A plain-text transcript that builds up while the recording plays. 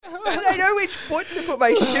know which foot to put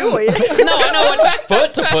my shoe in. No, I know which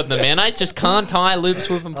foot to put them in. I just can't tie, loop,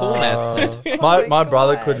 swoop, and pull that. My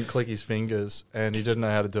brother God. couldn't click his fingers and he didn't know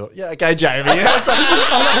how to do it. Yeah, okay, Jamie. I'm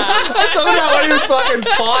talking about when he was fucking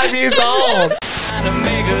 5 years old. To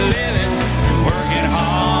make a living, working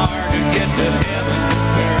hard to get to heaven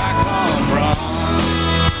where I come from.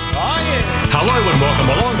 Oh yeah. Hello and welcome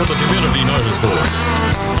along to the Community Notice Board.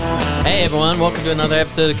 Hey everyone, welcome to another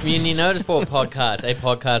episode of Community Notice Board Podcast, a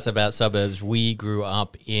podcast about suburbs we grew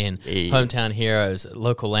up in, hometown heroes,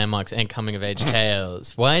 local landmarks, and coming-of-age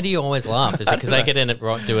tales. Why do you always laugh? Is it because I get in it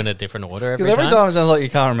doing a different order every Because time? every time it sounds like you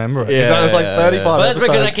can't remember it. Yeah, It's like 35 Well, that's episodes.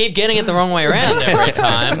 because I keep getting it the wrong way around every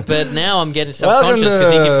time, but now I'm getting Welcome self-conscious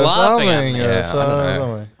because he keeps laughing at something. me. Yeah, I don't know.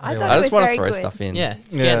 Something. I thought I it just was want very to throw good. stuff in. Yeah,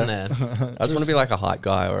 it's Yeah. getting there. I just want to be like a hype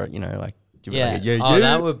guy, or like give it Yeah. like a Oh,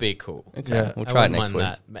 that would be cool. Okay, Yeah. we'll I try it wouldn't next week.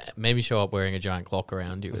 mind that. Maybe show up wearing a giant clock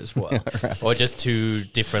around you as well, or just two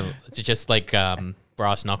different, just like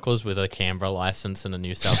brass knuckles with a Canberra license and a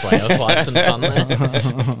New South Wales license on there.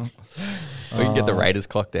 We can get the Raiders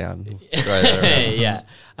clock down. Throw that around.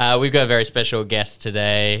 Yeah, we've got a very special guest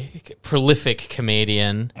today, prolific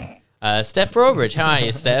comedian. Steph Broadbridge. How are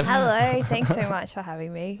you, Steph? Hello, thanks so much for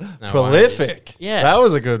having me. No Prolific. worries. Yeah. That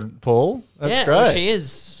was a good pull. That's yeah, great. well, she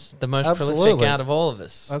is the most prolific Absolutely. out of all of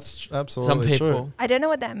us. That's Some absolutely people. true. I don't know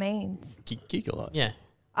what that means. Geek a lot. Yeah.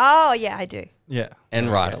 Oh, yeah, I do. Yeah.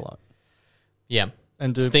 And ride a lot. Yeah.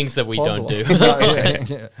 And It's do things that we pods don't a do. lot.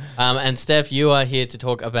 Yeah. And Steph, you are here to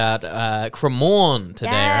talk about Cremorne today,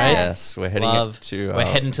 Yeah. right? Yes, we're heading Love. to. We're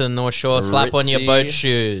heading to the North Shore. Slap on your ritzy- boat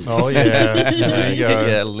shoes. Oh, yeah. There you Get go.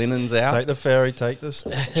 your linens out. Take the ferry, take the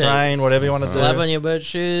train, whatever you want to do. Slap on your boat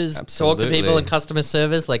shoes. Talk to Absolutely. people in customer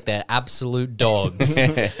service like they're absolute dogs.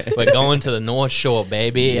 We're going to the North Shore,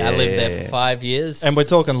 baby. I lived there for Yeah. 5 years. And we're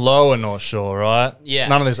talking lower North Shore, right? Yeah.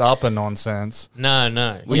 None of this upper nonsense.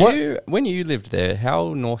 No. When you lived there,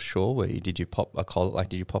 how North Shore were you? Did you pop a collar? Like,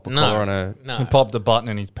 did you pop a No. collar on a? No. He popped a button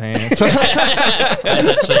in his pants. I was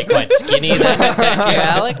actually quite skinny then. Thank you,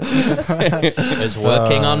 Alex. I was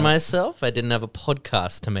working on myself. I didn't have a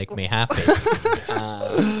podcast to make me happy.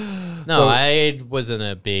 No, So- I wasn't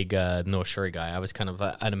a big North Shore guy. I was kind of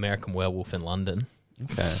an American werewolf in London.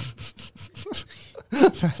 Okay.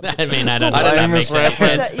 I mean, I don't know if that Famous makes any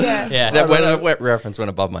reference. sense. Yeah. Yeah. That went, a wet reference went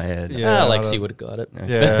above my head. Yeah. Lexi would have got it.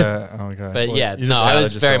 Yeah. Okay. But Well, yeah, you no, just I outed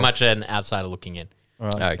was very yourself. much an outsider looking in. All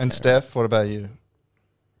right. Okay. And Steph, what about you?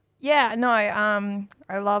 Yeah, no,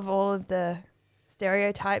 I love all of the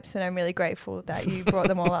stereotypes, and I'm really grateful that you brought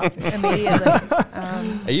them all up immediately.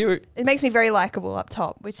 Are you? It makes me very likable up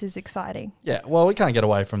top, which is exciting. Yeah. Well, we can't get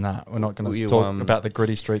away from that. We're not going Were to you, talk about the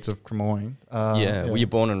gritty streets of Cremorne. Yeah. Were you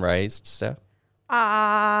born and raised, Steph? No,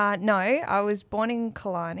 I was born in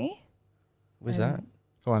Killarney. Was that?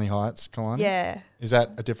 Killarney Heights, Killarney? Yeah, Is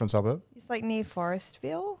that a different suburb? it's like near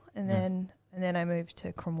Forestville, and then I moved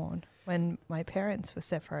to Cremorne when my parents were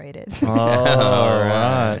separated. Oh,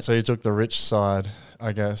 right. right. So you took the rich side,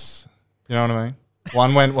 I guess. You know what I mean?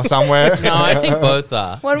 One went somewhere. No, I think both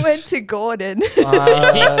are. One went to Gordon.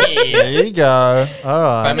 There you go. All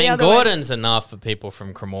right. I mean, other way. Gordon's enough for people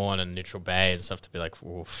from Cremorne and Neutral Bay and stuff to be like,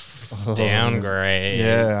 oof, downgrade.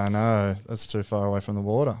 Yeah, I know. That's too far away from the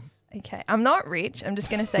water. Okay, I'm not rich. I'm just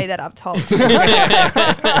going to say that up top.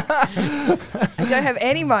 I don't have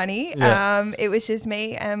any money. Yeah. It was just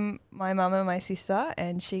me and my mum and my sister,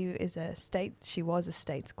 and she was a state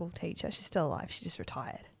school teacher. She's still alive. She just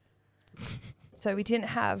retired. So we didn't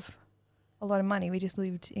have a lot of money. We just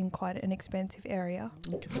lived in quite an expensive area.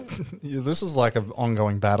 Yeah, this is like an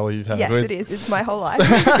ongoing battle you've had Yes, with it is. It's my whole life.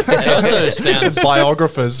 It also sounds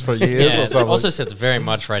biographers for years yeah, or it something. also sounds very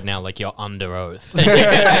much right now like you're under oath.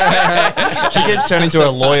 She keeps turning to a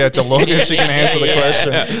lawyer to look if she can answer the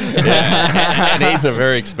question. And he's a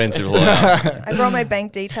very expensive lawyer. I brought my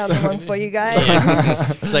bank details along for you guys.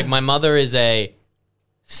 It's like my mother is a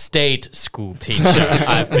state school teacher,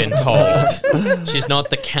 I've been told. She's not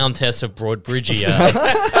the Countess of Broadbridgia.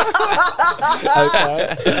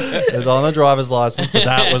 Okay. It's on a driver's license, but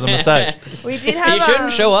that was a mistake. We did have. You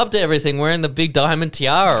shouldn't show up to everything wearing the big diamond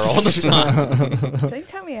tiara all the time. Don't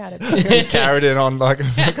tell me how to. Carried in on like a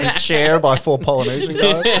fucking chair by 4 Polynesian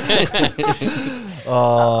guys.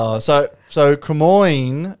 So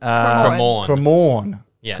Cremorne. Cremorne. Cremorne.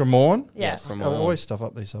 Yes. Cremorne? Yeah. Yes. I Cremorne. always stuff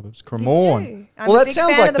up these suburbs. Me Cremorne. too. I'm Well, a that big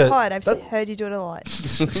sounds fan like of the the- pod. I've that- heard you do it a lot.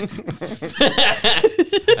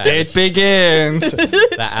 It begins.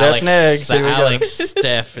 The Steph Neggs, The here we go. Alex,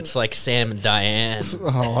 Steph. It's like Sam and Diane.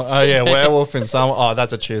 Oh yeah, werewolf in some. Oh,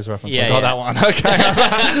 that's a Cheers reference. Yeah, I got yeah. that one.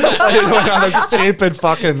 Okay, I didn't want another stupid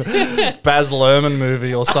fucking Baz Luhrmann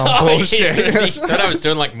movie or some bullshit. You thought I was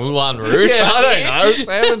doing like Moulin Rouge. Yeah, I don't know.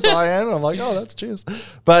 Sam and Diane. I'm like, oh, that's Cheers.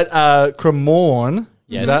 But Cremorne,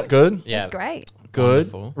 Yes. is that good? Yeah. It's great.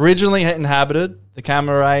 Good. Wonderful. Originally inhabited the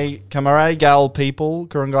Camarae Gal people,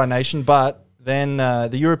 Kurungay Nation, but then the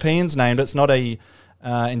Europeans named it. It's not a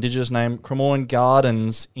indigenous name. Cremorne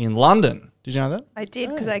Gardens in London. Did you know that? I did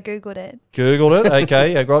because I Googled it. Googled it.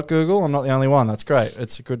 Okay, I got Google. I'm not the only one. That's great.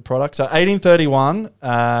 It's a good product. So 1831,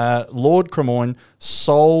 Lord Cremorne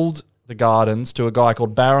sold the gardens to a guy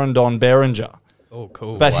called Baron Don Berenger. Oh,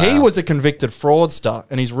 cool. But he was a convicted fraudster,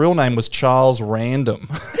 and his real name was Charles Random,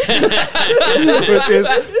 which is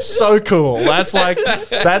so cool.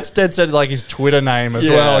 That's dead set like his Twitter name as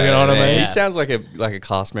well. You know what I mean? He sounds like a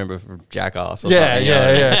cast member from Jackass. Or Yeah, something,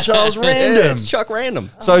 yeah. Charles Random. Yeah, it's Chuck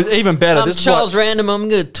Random. So even better. I'm This is Charles what, Random. I'm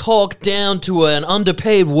going to talk down to an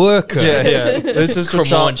underpaid worker. yeah. This is for Cremorne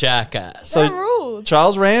Charles. Jackass. So That rules.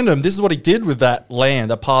 Charles Random, this is what he did with that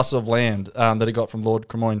land, a parcel of land that he got from Lord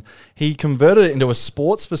Cremorne. He converted it into a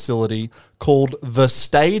sports facility called The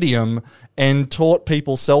Stadium and taught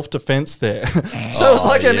people self-defense there. So it was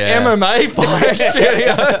like an yes. MMA fight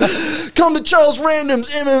studio. Come to Charles Random's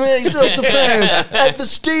MMA self-defense at the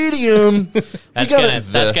stadium. That's You gonna gotta-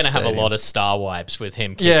 have a stadium. lot of star wipes with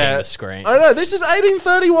him kicking Yeah, the screen. I know. This is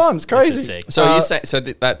 1831. It's This is crazy. sick. So you say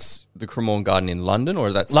that's the Cremorne Garden in London,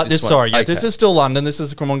 or that's This is still London. This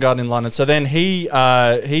is Cremorne Garden in London. So then he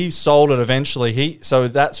sold it eventually. So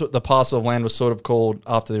that's what the parcel of land was sort of called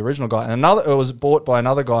after the original guy. And it was bought by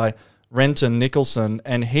another guy, Renton Nicholson,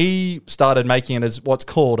 and he started making it as what's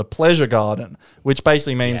called a pleasure garden, which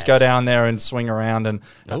basically means go Yes. down there and swing around and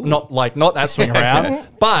not that swing around,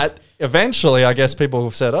 but eventually I guess people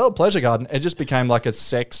have said, oh, pleasure garden. It just became like a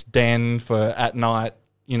sex den for at night.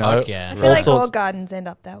 You know, Fuck yeah. I feel like sorts- all gardens end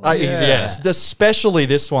up that way. Yes, especially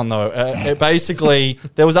this one though. It basically,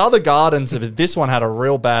 there was other gardens, but this one had a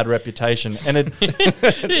real bad reputation, and it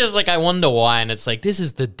It's just like, I wonder why, and it's like, this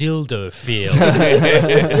is the dildo field.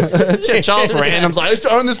 Charles Random's like, I used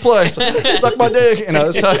to own this place, suck my dick, you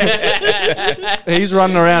know. So he's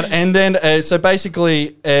running around, and then so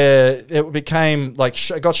basically, it became like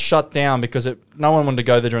it got shut down because no one wanted to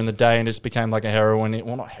go there during the day, and it just became like a heroin.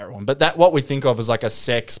 Well, not heroin, but that what we think of as like a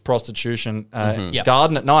sex prostitution Yep.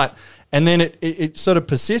 garden at night. And then it sort of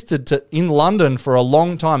persisted in London for a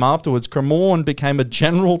long time afterwards. Cremorne became a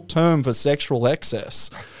general term for sexual excess.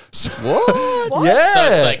 So, What? Yeah. So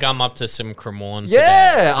it's like, I'm up to some Cremorne today.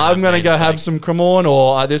 Yeah, I'm going to And go it's have like, some Cremorne,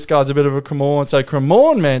 or this guy's a bit of a Cremorne. So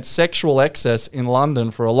Cremorne meant sexual excess in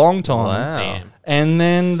London for a long time. Wow. Damn. And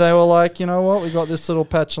then they were like, you know what? We got this little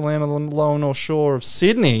patch of land on the lower north shore of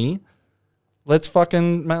Sydney. Let's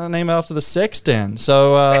fucking name it after the sex den.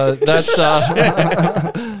 So that's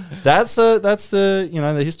that's the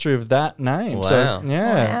the history of that name. So Wow.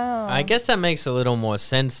 yeah. Wow. I guess that makes a little more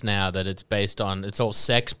sense now that it's based on, it's all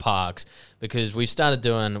sex parks, because we've started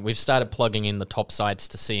plugging in the top sites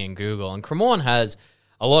to see in Google, and Cremorne has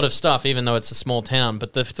a lot of stuff, even though it's a small town.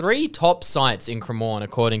 But the 3 top sites in Cremorne,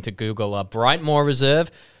 according to Google, are Brightmoor Reserve,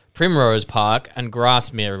 Primrose Park, and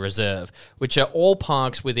Grassmere Reserve, which are all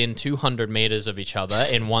parks within 200 meters of each other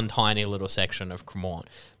in one tiny little section of Cremorne.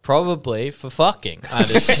 Probably for fucking, I'd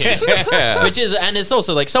assume. Which is, and it's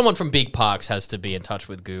also like someone from Big Parks has to be in touch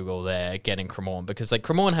with Google there getting Cremorne, because like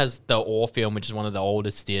Cremorne has the Orpheum, which is one of the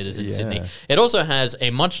oldest theatres in Sydney. It also has a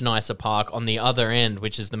much nicer park on the other end,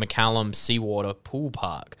 which is the McCallum Seawater Pool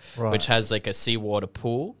Park, which has like a seawater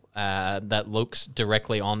pool that looks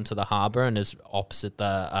directly onto the harbour and is opposite the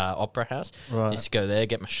Opera House. Right. I used to go there,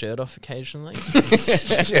 get my shirt off occasionally.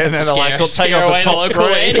 Yeah, and then they're like, we'll take Scare off the away top local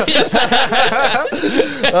 3. ladies.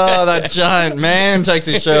 Oh, that giant man takes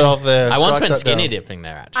his shirt off there. I once Strike went that skinny down. dipping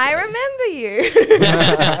there, actually. I remember you.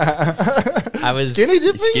 I was Skinny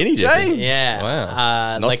dipping? Skinny dipping? James? Yeah.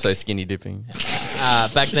 Wow. Not like, so skinny dipping.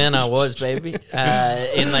 back then I was, baby.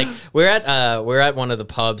 In like we're at one of the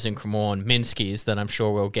pubs in Cremorne, Minsky's, that I'm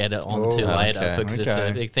sure we'll get it onto Oh, later okay, because it's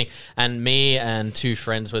a big thing. And me and 2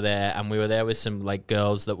 friends were there, and we were there with some like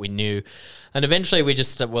girls that we knew. And eventually we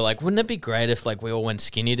just were like, wouldn't it be great if like we all went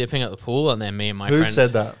skinny dipping at the pool? And then me and my Who friends.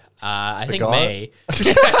 said that? I think guy? me.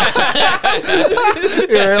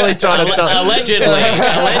 You're really trying to tell.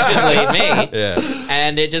 Allegedly me. Yeah.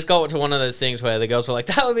 And it just got to one of those things where the girls were like,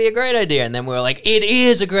 that would be a great idea. And then we were like, it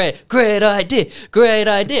is a great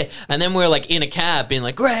idea. And then we were like in a cab being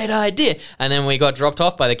like, great idea. And then we got dropped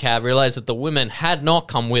off by the cab, realized that the women had not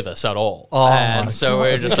come with us at all. Oh and my so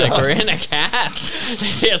we were just like, we're in a cab.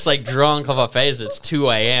 Just like drunk off our faces. It's 2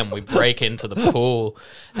 a.m. We break into the pool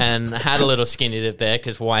and had a little skinny dip there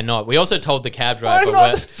because why not? We also told the cab driver,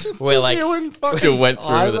 we're like, Still went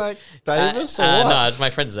through with it. Isaac Davis or what? no, it's my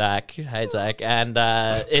friend Zach. Hey Zach, and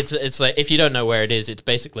it's like if you don't know where it is, it's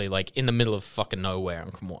basically like in the middle of fucking nowhere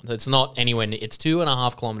on Cremorne. It's not anywhere. It's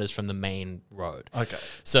 2.5 kilometers from the main road. Okay.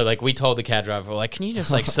 So like we told the cab driver, we're like, can you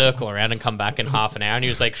just like circle around and come back in half an hour? And he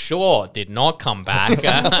was like, sure. Did not come back.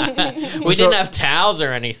 We didn't have towels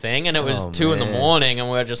or anything, and it was 2 in the morning, and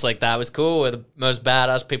we were just like, that was cool. We're the most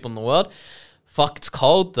badass people in the world. Fuck, it's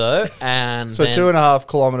cold though, and So then, 2.5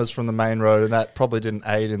 kilometers from the main road, and that probably didn't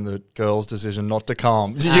aid in the girls' decision not to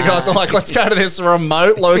come. You guys are like, let's go to this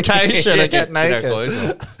remote location and get naked.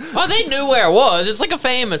 Oh, they knew where it was. It's like a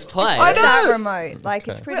famous place. I It's know. that remote. Like,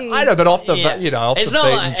 it's pretty. I know, but off the Yeah. off It's the not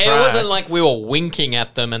beaten like it track. wasn't like we were winking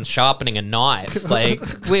at them and sharpening a knife. Like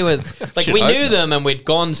we were like we knew them and we'd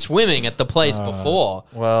gone swimming at the place before.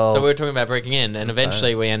 well- so we were talking about breaking in, and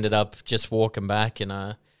eventually we ended up just walking back in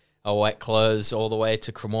our wet clothes all the way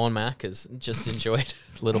to Cremorne Macca's and just enjoyed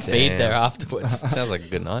a little feed Damn. there afterwards. Sounds like a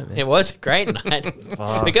good night, man. It was a great night.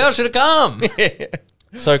 The girl should have come.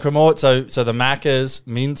 So Cremorne, so the Macca's,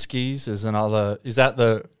 Minsky's is another. Is that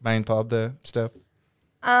the main pub there, Steph?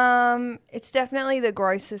 It's definitely the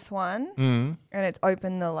grossest one, Mm. and it's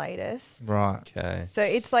open the latest. Right. Okay. So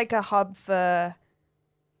it's like a hub for,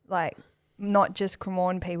 like, not just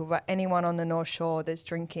Cremorne people, but anyone on the North Shore that's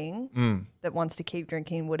drinking that wants to keep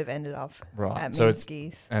drinking would have ended up Right. at So it's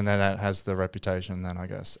Minsky's. and then that has the reputation then I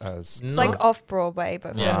guess as It's like off Broadway,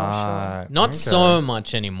 but for Yeah. North Shore. Right, Not okay. so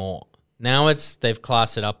much anymore. Now they've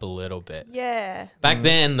classed it up a little bit. Yeah. Back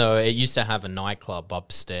then, though, it used to have a nightclub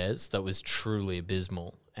upstairs that was truly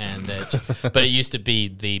abysmal. And but it used to be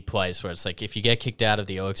the place where it's like, if you get kicked out of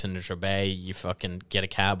the Oaks and the Trebet, you fucking get a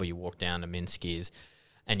cab or you walk down to Minsky's,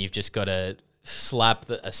 and you've just got to slap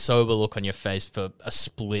a sober look on your face for a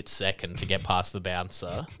split second to get past the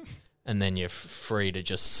bouncer. And then you're free to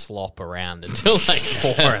just slop around until like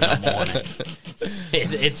 4 in the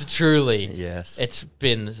morning. It's truly, Yes. it's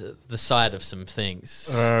been the side of some things.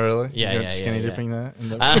 Oh, really? Yeah, You went yeah, skinny yeah, dipping there. In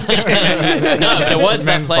the No, but it was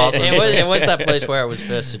that Men's place. bathroom. It was that place where it was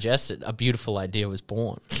first suggested. A beautiful idea was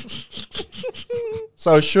born.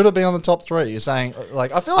 So should it be on the top 3? You're saying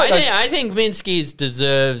like I feel like those- I think Minsky's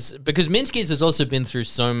deserves, because Minsky's has also been through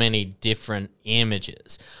so many different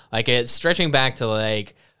images. Like it's stretching back to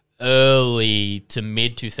like early to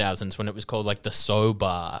mid 2000s when it was called like the So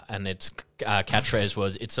Bar, and its catchphrase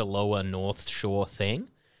was "It's a Lower North Shore thing,"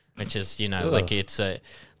 which is like it's a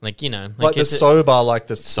like like the it's a- sober, like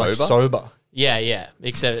the sober. Sober? Sober. Yeah.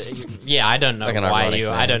 Except, I don't know Like an why ironic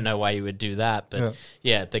I name. don't know why you would do that, but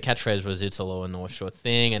yeah, the catchphrase was "It's a Lower North Shore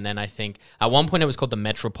thing," and then I think at one point it was called the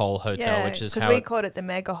Metropole Hotel, Yeah, which is because how we called it the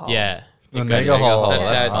Mega Hole. The Mega Hole. That's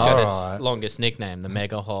how it's got alright. its longest nickname, the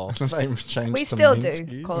Mega Hole. They've changed We to still Minsky's.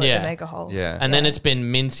 do call it Yeah. the Mega Hole. Yeah. And then it's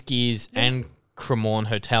been Minsky's and Cremorne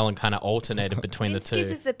Hotel and kind of alternated between the Minsky's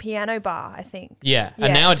two. is the piano bar, I think. Yeah, Yeah.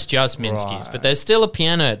 and now it's just Minsky's, Right. but there's still a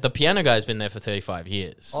piano. The piano guy's been there for 35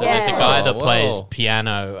 years. So there's a Yeah. guy that Oh, plays whoa.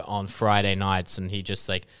 piano on Friday nights, and he just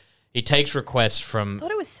like he takes requests I from.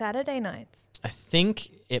 thought it was Saturday nights. I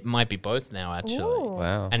think it might be both now, actually. Ooh.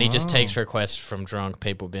 Wow. And he just takes requsts from drunk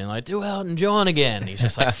people being like, "Do Elton John again." He's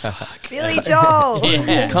just like, "Fuck." Billy Joel.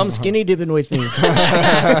 Yeah. Come skinny dipping with me.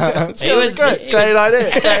 It was Great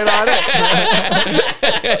idea. Great idea.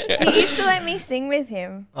 He used to let me sing with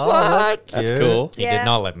him. Oh, That's cute. cool. He Yeah. did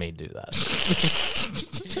not let me do that.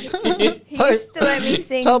 He used to let me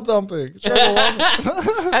sing. Tub thumping.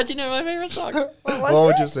 How'd you know my favorite song? What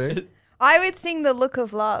would you sing? I would sing The Look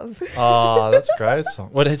of Love. Oh, that's a great song.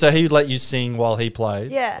 What? So he let you sing while he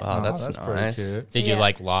played? Yeah. Wow, Oh, that's pretty nice. cute. Did you Yeah.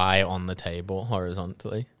 like lie on the table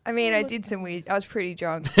horizontally? I mean, I did some weird. I was pretty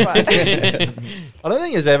drunk, but I don't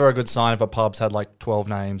think it's ever a good sign if a pub's had like 12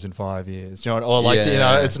 names in 5 years. You know, or like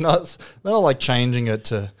Yeah. it's not like changing it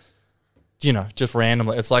to. Just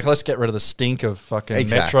randomly. It's like, let's get rid of the stink of fucking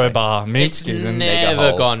Exactly. Metro Bar, It's Minsky's, and never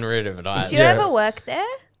holes. gotten rid of it did either. you Yeah. ever work there?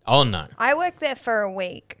 Oh, no. I worked there for a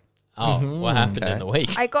week. Oh, what happened in Okay. the week?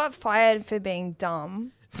 I got fired for being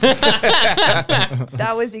dumb.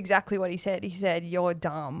 That was exactly what he said. He said, "You're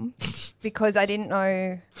dumb," because I didn't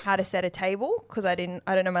know how to set a table because I don't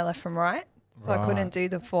know my left from right, so I couldn't do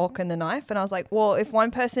the fork and the knife. And I was like, "Well, if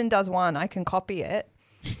one person does one, I can copy it.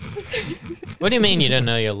 What do you mean you don't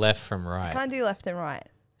know your left from right? Can't do left and right."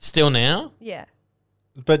 Still now? Yeah.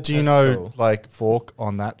 But do you That's know, cool. like, fork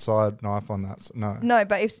on that side, knife on that side? No. No,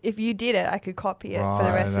 but if you did it, I could copy it for the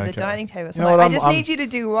Right, rest of the okay. dining table. So You know I'm what, like, I just I'm- need you to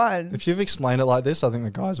do one. If you've explained it like this, I think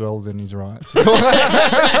the guy's well, then he's right.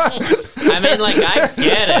 I mean, like, I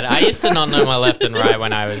get it. I used to not know my left and right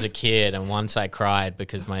when I was a kid, and once I cried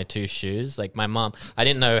because my two shoes, like my mom, I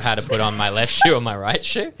didn't know how to put on my left shoe or my right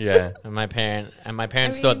shoe. Yeah. And my parents I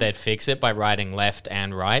thought mean- they'd fix it by writing left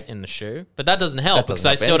and right in the shoe, but that doesn't help That because doesn't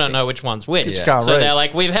I help still don't anything. know which one's which. You can't So read. they're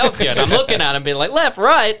like, "We've helped you," and I'm looking at them, being like, "Left,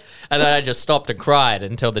 right," and then I just stopped and cried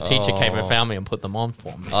until the teacher came and Oh. found me and put them on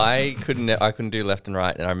for me. I couldn't do left and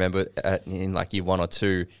right, and I remember in like year 1 or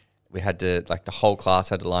 2, we had to like the whole class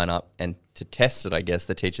had to line up, and to test it, I guess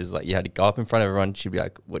the teachers like you had to go up in front of everyone. She'd be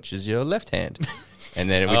like, "Which is your left hand?" And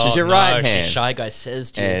then which is Oh, your no, right she hand? Shy Guy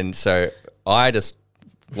says to you. And so I just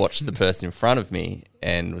watched the person in front of me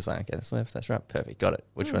and was like, "Okay, that's left, that's right, perfect, got it.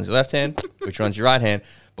 Which one's your left hand? Which one's your right hand?"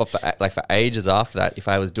 But for ages after that, if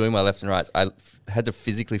I was doing my left and right, I had to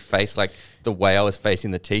physically face like the way I was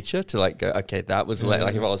facing the teacher to like go, "Okay, that was left."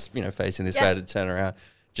 Like if I was facing this way, I had to turn around.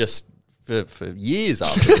 Just for years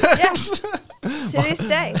after. Yeah. To this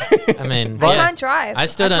day, I mean, I yeah. can't drive. I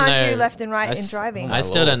still don't can't know. do left and right I in s- driving. I My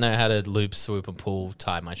still lord. don't know how to loop, swoop, and pull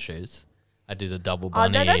tie my shoes. I do the double Oh,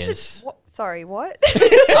 bunny. no, that's ears. sorry, what? Oh, you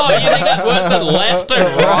think that's worse than left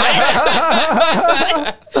and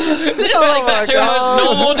right? This is like the two most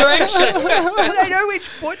normal directions. But I know which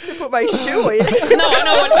foot to put my shoe in. No, I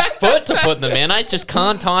know which foot to put them in. I just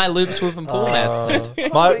can't tie, loop, swoop, and pull them.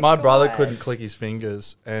 my my my brother God. couldn't click his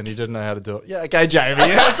fingers, and he didn't know how to do it. Yeah, okay, Jamie.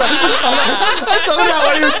 Yeah, I'm talking about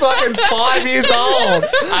when he was fucking 5 years old.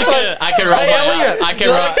 I can roll Hey, my Elliot, I can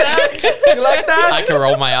you roll, like that? You like that? I can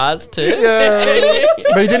roll my eyes too. Yeah.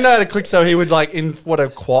 But he didn't know how to click, so he would like in what a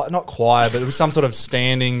choir, not choir, but it was some sort of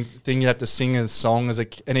standing thing you have to sing a song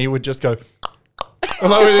and he would just go like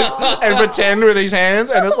with his, and pretend with his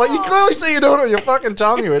hands, and it's like you clearly see you doing it with your fucking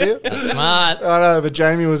tongue, you idiot. Smart. I know, but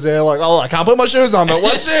Jamie was there like, oh, I can't put my shoes on, but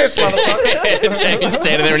watch this, motherfucker. Jamie's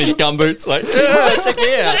standing there in his gumboots, like, "Yeah, check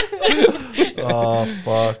me out." Oh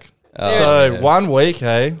fuck. Oh, So yeah. 1 week,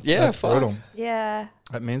 hey? Yeah, That's fuck. brutal. Yeah.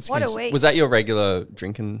 At Minsky's. What a week. Was that your regular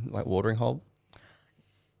drinking, like watering hole?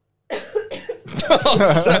 Oh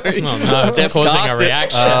no, Steph's causing a cocked it.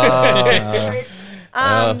 reaction.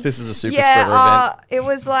 This is a super yeah, spreader event. it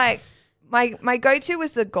was like my go-to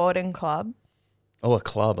was the Gordon Club. Oh, a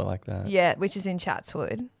club, I like that. Yeah, which is in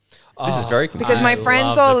Chatswood. This is very Because I my friends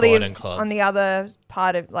love all the Gordon lived Club. on the other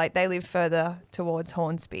part of, like, they lived further towards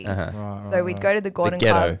Hornsby. Uh-huh. So we'd go to the Gordon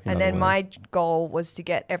ghetto, Club, in and other then words. my goal was to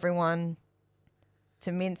get everyone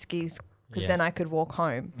to Minsky's because Yeah. then I could walk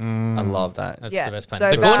home. I love that. That's Yeah, the best plan.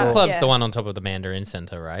 so The Gordon about- Club's yeah. the one on top of the Mandarin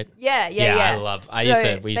Center, right? Yeah. I used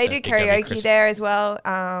to. We used they to do Big W karaoke Christmas. there as well.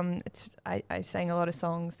 I sang a lot of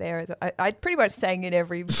songs there. I pretty much sang in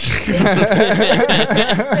every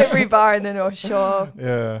every bar in the North Shore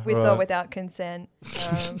Yeah. with right. or without consent.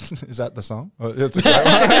 Is that the song? Oh, it's a great one.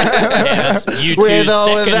 Yeah, that's U2's With or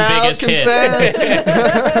second without biggest hit.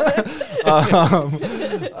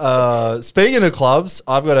 Speaking of clubs,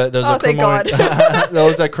 I've got there's Oh, a thank Cremorne, God. there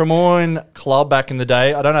was a Cremorne club back in the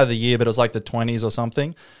day. I don't know the year, but it was like the 20s or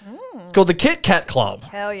something. It's called the Kit Kat Club.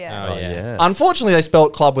 Hell yeah. Oh, yeah. Unfortunately, they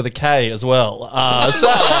spelled club with a K as well. So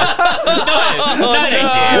No, they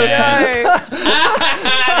did. No.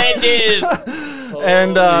 They did.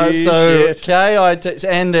 and Holy shit.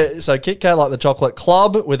 so Kit Kat, like the chocolate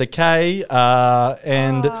club with a K,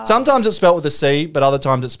 and sometimes it's spelled with a C, but other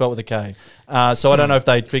times it's spelled with a K. So I don't know if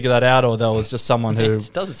they'd figure that out or there was just someone who.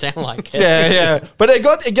 It doesn't sound like it. Yeah. But it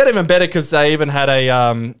got even better because they even had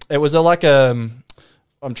a it was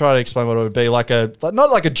I'm trying to explain what it would be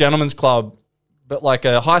not like a gentleman's club, but like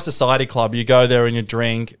a high society club. You go there and you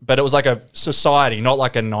drink, but it was like a society, not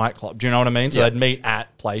like a nightclub. Do you know what I mean? So Yeah. they'd meet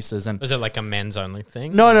at places and. Was it like a men's only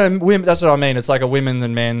thing? No, women, that's what I mean. It's like a women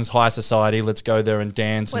and men's high society. Let's go there and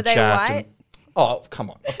dance Were and they chat. white? Oh,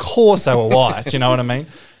 come on. Of course they were white. You know what I mean?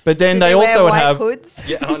 But then Did they wear also would white have hoods?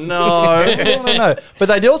 Yeah, oh, no. But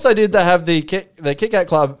they also did have the Kit Kat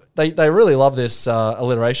Club. They really love this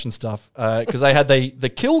alliteration stuff because they had the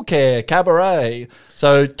Kill Care Cabaret.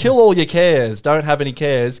 So kill all your cares, don't have any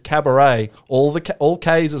cares. Cabaret, all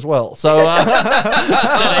K's as well. So, So they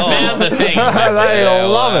found the thing. they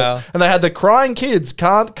love wow. it. And they had the crying kids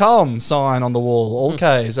can't come sign on the wall, all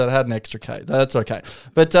K's. So it had an extra K. That's okay.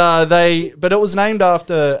 But it was named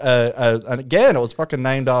after and again, it was fucking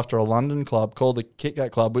named after a London club called the Kit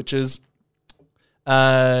Kat Club, which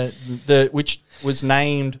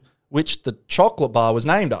the chocolate bar was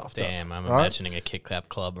named after. Damn, I'm right? imagining a Kit Kat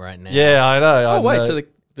club right now. Yeah, I know. Oh, wait, so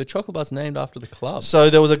the chocolate bar's named after the club. So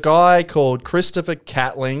there was a guy called Christopher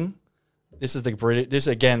Catling. This is the British. This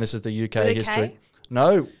is the UK With a history. K?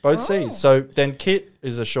 No, both C's. So then Kit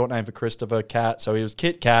is a short name for Christopher Cat. So he was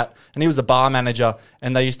Kit Kat, and he was the bar manager.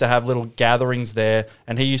 And they used to have little gatherings there,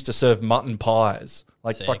 and he used to serve mutton pies,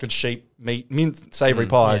 like Sick. fucking sheep meat, mint savory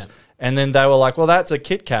pies. yeah. And then they were like, "Well, that's a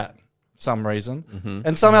Kit Kat." For some reason,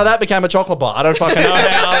 and somehow that became a chocolate bar. I don't fucking know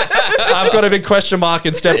how. I've got a big question mark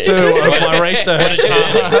in step 2 of my research.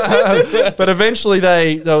 But eventually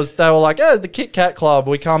they were like, "Oh, the Kit Kat Club.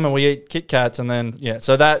 We come and we eat Kit Kats." And then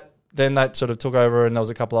so that sort of took over, and there was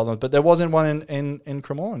a couple other ones, but there wasn't one in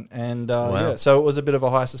Cremorne, and so it was a bit of a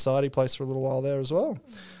high society place for a little while there as well.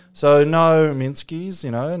 So no Minskys,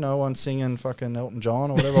 no one singing fucking Elton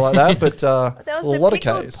John or whatever like that, but There a was lot the of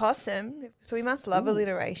pickled Ks. possum, so we must love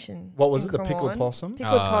alliteration. What was in it, the pickled Cremorne. possum?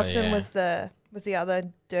 Pickled Oh, possum yeah. was the other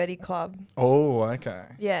dirty club. Oh, okay.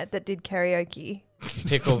 Yeah, that did karaoke.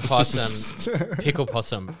 Pickle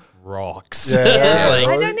possum rocks. Yeah. It's like-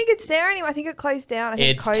 I don't think it's there anymore. I think it closed down. I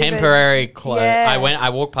think it's COVID. temporary close. Yeah. I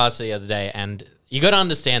walked past it the other day, and you got to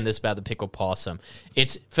understand this about the pickled possum.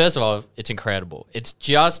 It's first of all, it's incredible. It's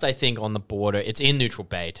just, I think, on the border. It's in Neutral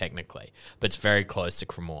Bay technically, but it's very close to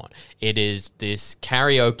Cremorne. It is this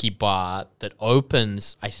karaoke bar that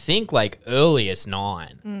opens, I think, like earliest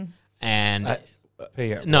 9, and.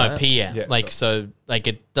 PM. No, right? PM. Yeah,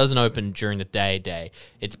 It doesn't open during the day.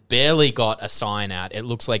 It's barely got a sign out. It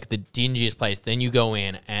looks like the dingiest place. Then you go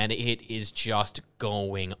in and it is just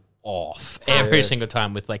going off every single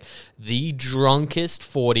time with like the drunkest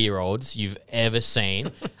 40-year-olds you've ever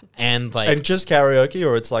seen. And like And just karaoke,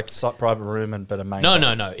 or it's like private room but a main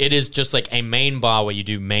bar? No. It is just like a main bar where you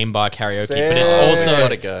do main bar karaoke, Sick. but it's Oh, also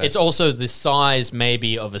gotta go. it's also the size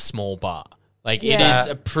maybe of a small bar. Like it Yeah. is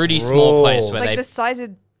a pretty small place Rules. where Like they the size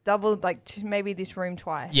of double, maybe this room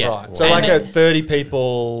twice. yeah. Right. So And like then- a 30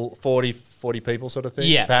 people, 40 people sort of thing?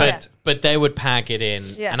 Yeah, Packed? but they would pack it in,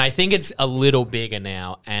 Yeah. and I think it's a little bigger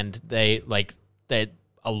now. And they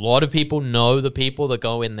a lot of people know the people that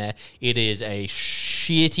go in there. It is a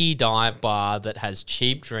shitty dive bar that has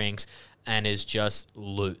cheap drinks and is just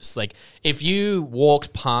loose. Like if you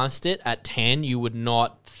walked past it at 10, you would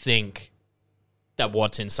not think that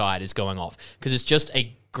what's inside is going off because it's just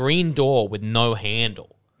a green door with no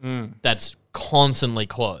handle that's constantly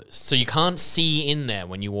closed. So you can't see in there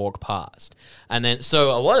when you walk past. And then, so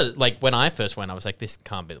a lot of, like, when I first went, I was like, this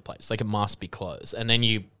can't be the place. Like, it must be closed. And then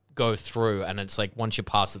you go through, and it's like, once you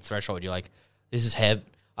pass the threshold, you're like, this is heaven.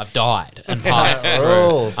 I've died and passed through.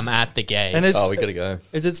 Rules. I'm at the gate. And Oh, we gotta go.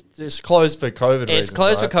 it's closed for COVID reasons, It's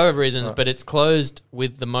closed right? for COVID reasons, but it's closed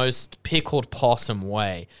with the most pickled possum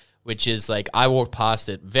way, which is like I walked past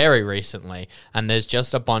it very recently and there's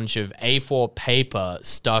just a bunch of A4 paper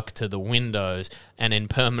stuck to the windows and in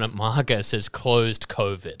permanent marker says closed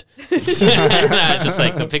COVID. So, it's just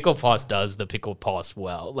like the pickle poss does the pickle poss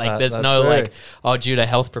well. Like there's that's no sick. like, oh, due to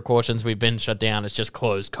health precautions, we've been shut down. It's just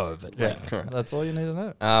closed COVID. Yeah, that's all you need to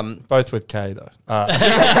know. Um, Both with K though.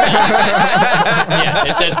 Yeah,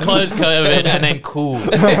 it says closed COVID and then cool.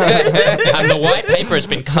 And the white paper has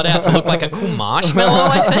been cut out to look like a cool marshmallow,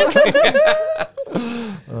 I think.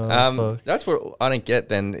 That's what I don't get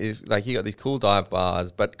then is like you got these cool dive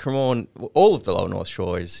bars, but Cremorne, all of the Lower North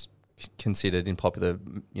Shore is considered in popular,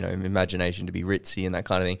 imagination to be ritzy and that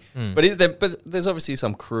kind of thing. But there's obviously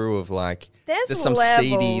some crew of like, There's some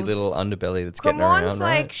seedy levels. little underbelly that's getting around, Cremorne's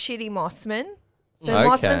right? like shitty Mossman. So Okay.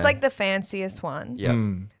 Mossman's like the fanciest one. Yeah.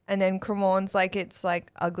 And then Cremorne's like it's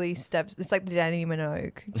like ugly steps. It's like the Danny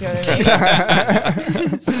Minogue. Do you know what I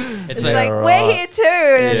mean? It's like Yeah, we're right. here too,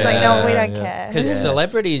 and it's like no, we don't Yeah, care. Because Yes.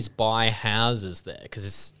 celebrities buy houses there because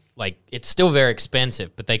it's like it's still very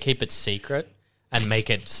expensive, but they keep it secret and make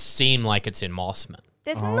it seem like it's in Mossman.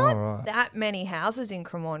 There's not that many houses in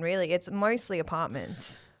Cremorne, really. It's mostly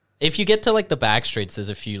apartments. If you get to like the back streets, there's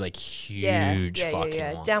a few like huge yeah.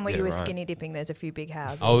 fucking ones. Down where you were right. skinny dipping, there's a few big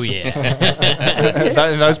houses. Oh yeah,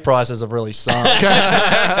 And those prices have really sunk.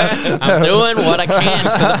 I'm doing what I can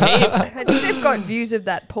for the people. I think they've got views of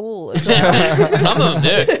that pool as well. Some of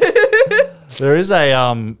them do. There is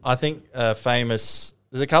a, I think, famous.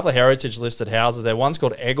 There's a couple of heritage listed houses there. One's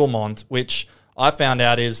called Eaglemont, which I found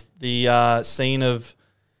out is the scene of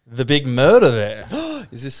the big murder there.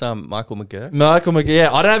 Is this Michael McGurk? Michael McGee.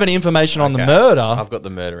 Yeah, I don't have any information on the Okay. murder, I've got the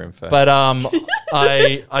murder info. but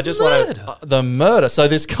I just want to the murder. So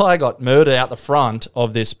this guy got murdered out the front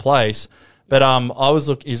of this place. But I was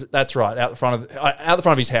that's right, out the front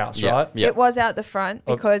of his house, Yeah. right? Yeah. It was out the front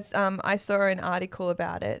Oh. because I saw an article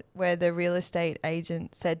about it where the real estate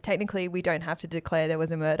agent said technically we don't have to declare there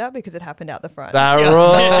was a murder because it happened out the front. That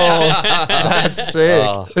rules. That's sick.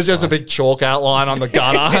 Oh, There's just a big chalk outline on the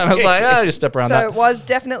gutter, and I was like, just step around so that. it was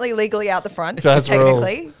definitely legally out the front. That's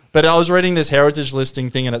technically. rules. But I was reading this heritage listing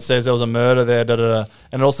thing, and it says there was a murder there, and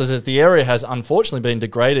it also says the area has unfortunately been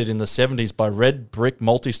degraded in the 70s by red brick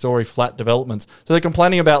multi-story flat developments. So they're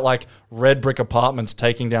complaining about like red brick apartments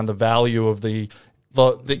taking down the value of the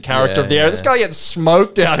character of the area. Yeah. This guy gets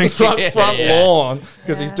smoked out his front lawn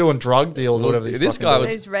because he's doing drug deals or whatever. Well, these this fucking guy do.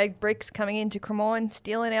 was- Those red bricks coming into Cremorne,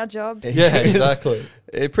 stealing our jobs. Yeah, exactly.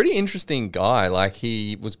 A pretty interesting guy. Like,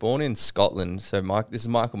 he was born in Scotland. So this is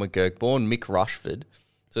Michael McGurk, born Mick Rushford.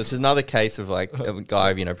 So it's another case of like a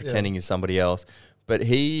guy, pretending he's somebody else. But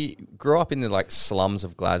he grew up in the like slums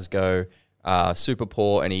of Glasgow, super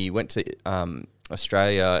poor, and he went to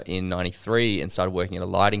Australia in '93 and started working at a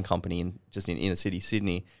lighting company in inner city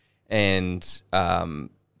Sydney. And the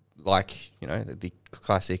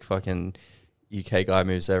classic fucking UK guy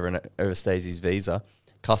moves over and overstays his visa.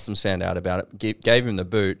 Customs found out about it, gave him the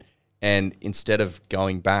boot, and instead of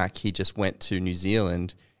going back, he just went to New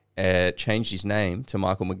Zealand. Changed his name to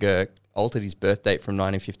Michael McGurk, altered his birth date from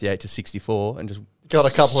 1958 to 64, and just Got a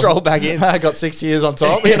couple stroll back in. Got 6 years on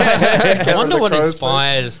top. I wonder what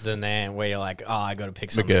inspires the name where you're like, oh, I got to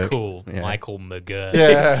pick something McGurk. cool. Yeah. Michael McGurk.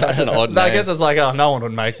 Yeah, It's such an odd I name. guess it's like, no one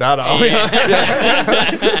would make that up.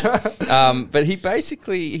 But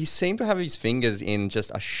he seemed to have his fingers in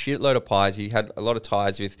just a shitload of pies. He had a lot of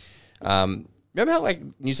ties with. Remember how like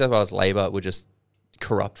New South Wales Labor were just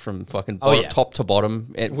corrupt from fucking top to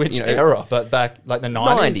bottom? And, Which era? But back like the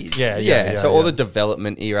 90s? Yeah. So all the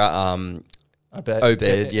development era. I bet. Obed,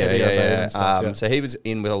 Eddie yeah. and stuff, yeah. So he was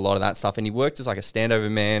in with a lot of that stuff, and he worked as like a standover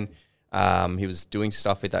man. He was doing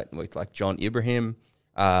stuff with like John Ibrahim,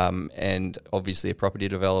 and obviously a property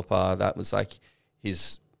developer. That was like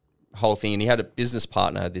his whole thing. And he had a business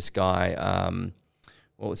partner, this guy.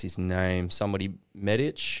 What was his name? Somebody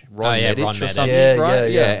Medich, Ron Medich Ron or Medich. something, right?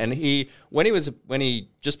 Yeah. And when he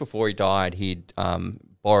just before he died, he'd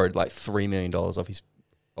borrowed like $3 million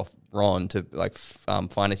off Ron to like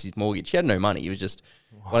finance his mortgage. He had no money. He was just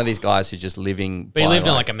one of these guys who's just living. But he lived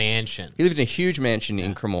in like a mansion. He lived in a huge mansion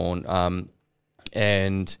in Cremorne,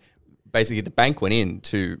 and basically the bank went in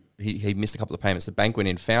to. He missed a couple of payments. The bank went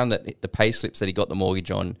in, found that the pay slips that he got the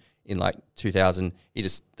mortgage on in like 2000,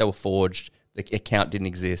 they were forged. The account didn't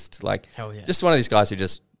exist. Like, Hell yeah. just one of these guys who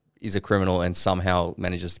just is a criminal and somehow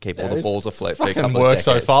manages to keep all the balls afloat for a Fucking couple work of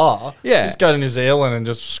so decades. far. Yeah. Just go to New Zealand and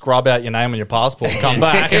just scrub out your name on your passport and come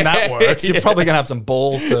back, and that works. You're probably going to have some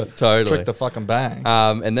balls to Totally. trick the fucking bank.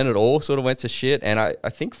 And then it all sort of went to shit. And I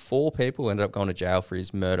think 4 people ended up going to jail for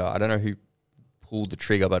his murder. I don't know who pulled the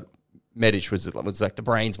trigger, but Medich was like the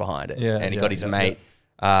brains behind it. Yeah, and he yeah, got his yeah,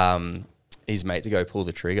 mate to go pull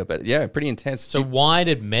the trigger. But yeah, pretty intense. So why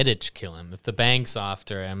did Medich kill him? If the bank's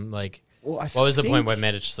after him, like, Well, I what was the think- point where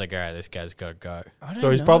Medich was like, all right, this guy's got to go?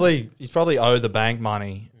 So he's probably owed the bank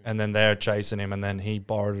money, and then they're chasing him, and then he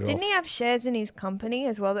borrowed it Didn't off. he have shares in his company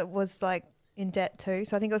as well that was like in debt too?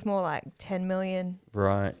 So I think it was more like 10 million.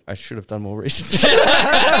 Right. I should have done more research.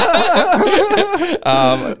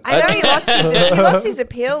 I know he lost his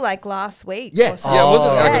appeal like last week. Yes. or Yeah, it something.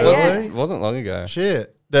 wasn't, Yeah, it wasn't, yeah. it wasn't long ago.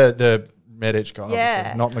 Shit. The Medich guy,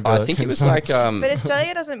 Yeah. obviously, not McGurk. I think it was like... But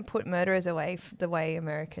Australia doesn't put murderers away the way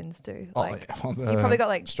Americans do. Like, you probably got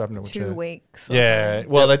like strapped into a 2 chair. weeks. or Yeah,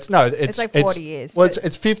 something. well, it's like 40 years, Well, but-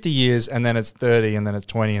 it's 50 years, and then it's 30, and then it's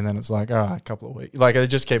 20, and then it's like, all right, a couple of weeks. Like, they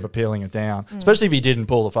just keep appealing it down. Especially if he didn't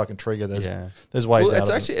pull the fucking trigger. There's ways Well, out it's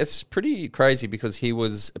of actually it's pretty crazy because he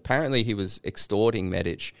was extorting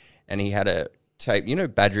Medich, and he had a tape. You know,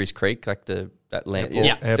 Badgerys Creek, like that land.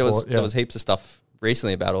 Airport. Yeah. There was heaps of stuff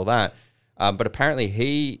recently about all that, but apparently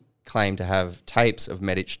he claimed to have tapes of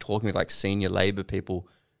Medich talking with like senior Labor people,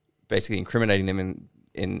 basically incriminating them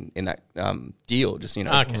in that deal. Just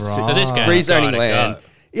Okay, so Right. this guy rezoning land.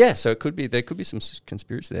 Yeah, so there could be some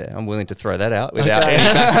conspiracy there. I'm willing to throw that out without any.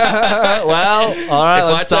 Well, all right, If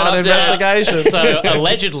let's I start an turn up to- investigation. So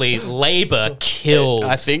allegedly, Labor killed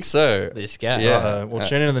I think so. this guy. Yeah. We'll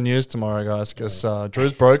tune into the news tomorrow, guys, because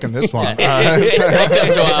Drew's broken this one.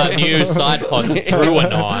 Welcome to our new side pod, Drew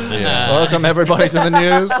Anon. Welcome everybody to the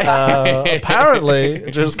news. Apparently,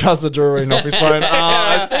 just cuts the Drew ring off his phone.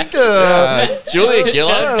 I think Julia I don't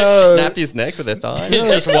Gillard know. snapped his neck with her thigh.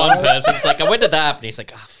 Just one person's like, when did that happen? He's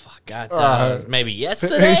like, oh, fuck, God, maybe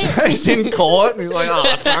yesterday? he's in court and he's like,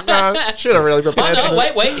 oh, fuck, no. Should have really Oh, prepared for no,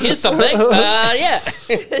 this. wait, here's something. Yeah.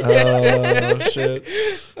 Oh, shit.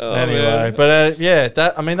 Anyway, but yeah,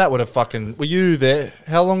 that would have fucking. Were you there?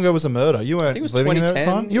 How long ago was the murder? You weren't it was living there at the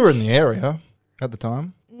 2010. time? You were in the area at the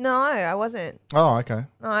time. No, I wasn't. Oh, okay.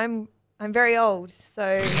 No, I'm very old, so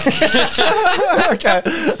Okay.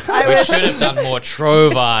 I We was. should have done more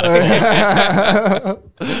Trove articles.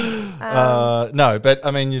 No, but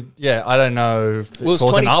I mean, I don't know if it Well, it's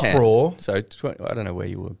caused an 2010. uproar. So I don't know where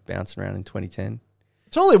you were bouncing around in 2010.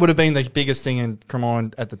 Surely it would have been the biggest thing in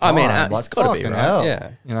Cremorne at the time. I mean, like, it's gotta be, fucking right? hell.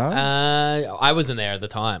 Yeah. You know? I wasn't there at the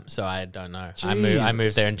time, so I don't know. I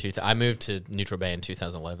moved there in I moved to Neutral Bay in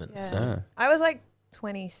 2011. Yeah. So I was like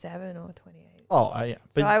 27 or 28. Yeah.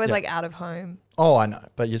 So I was yeah. like out of home. Oh, I know.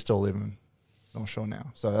 But you're still living North Shore now.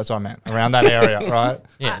 So that's what I meant. Around that area, right?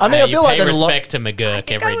 yeah, I mean, I you feel like pay there's a lot- respect to McGurk I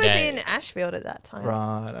think every I was day. in Ashfield at that time.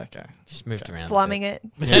 Right, okay. Just moved around, a Slumming it.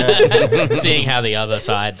 Yeah. bit. Seeing how the other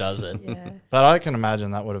side does it. Yeah. But I can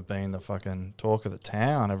imagine that would have been the fucking talk of the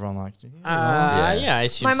town. Everyone like, Yeah, I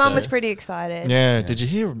assume My mum so. was pretty excited. yeah, did you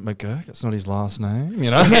hear McGurk? It's not his last name,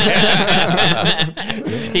 you know?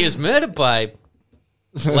 He was murdered by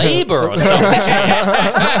Labor or something.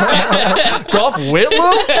 Gough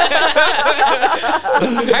Whitlam?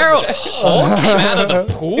 Harold Holt came out of the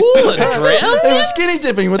pool and drowned. He was skinny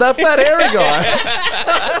dipping with that fat hairy guy.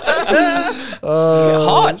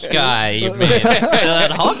 Hot guy, you mean?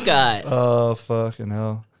 That hot guy. Oh, fucking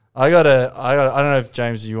hell. I don't know if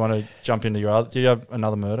James, you want to jump into your other, do you have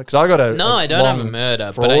another murder? Because I got a. No, I don't have a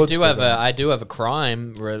murder, but I do have a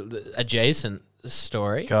crime adjacent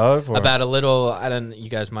story. Go for it. About a little, you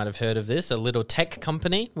guys might have heard of this, a little tech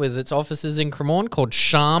company with its offices in Cremorne called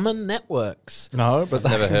Shaman Networks. No, but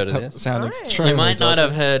Never heard of this. Sound No. extremely You might not dodgy.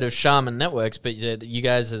 have heard of Shaman Networks, but you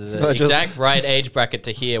guys are the No, just- exact right age bracket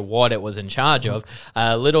to hear what it was in charge of.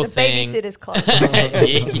 A little The thing. Babysitter's Club.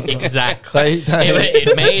 Exactly. They-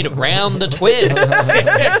 It made round the twists.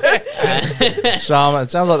 Shaman. It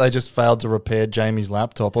sounds like they just failed to repair Jamie's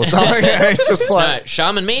laptop or something. It's just No, like.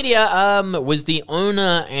 Shaman Media was the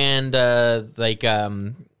owner and they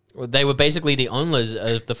were basically the owners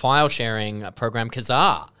of the file sharing program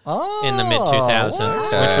Kazaa in the mid 2000s, wow.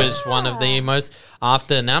 which was one of the most,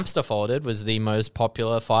 after Napster folded, was the most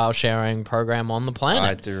popular file sharing program on the I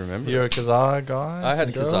planet. do remember. You're a Kazaa guy? I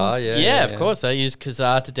had Kazaa, yeah. Yeah, of course. I used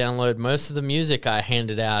Kazaa to download most of the music I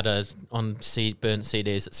handed out on burnt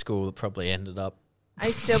CDs at school that probably ended up. I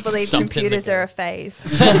still believe Stumped in the computers are a game.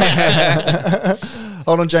 phase.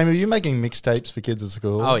 Hold on, Jamie. Were you making mixtapes for kids at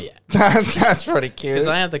school? Oh, yeah. That's pretty cute. Because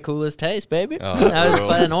I have the coolest taste, baby. Oh, I was cool.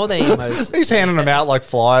 playing all the emos. He's handing them out like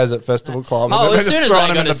flyers at festival club. Oh, and as then soon just as throwing I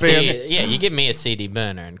them got in a the bin. CD, yeah, you give me a CD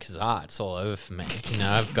burner and Kazaa, it's all over for me. You know,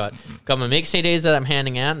 I've got my mix CDs that I'm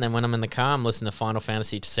handing out, and then when I'm in the car, I'm listening to Final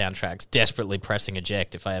Fantasy soundtracks, desperately pressing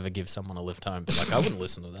eject if I ever give someone a lift home. But like, I wouldn't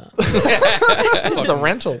listen to that. It's a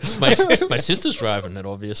rental. My sister's driving it,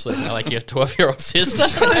 obviously. I like your 12-year-old sister.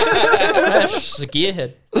 She's a gearhead.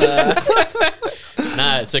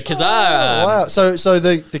 No, so Kazaa. Wow. So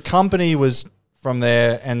the company was from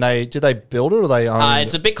there, and did they build it or they own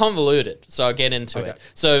It's a bit convoluted, so I'll get into Okay. it.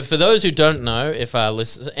 So for those who don't know, if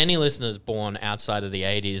any listeners born outside of the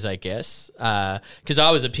 80s, I guess, because I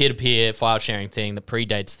was a peer-to-peer file sharing thing that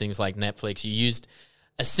predates things like Netflix, you used...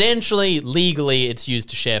 Essentially, legally, it's used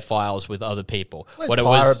to share files with other people. like What it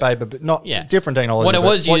Pirate was, Bay, but not Yeah. different technology. what it but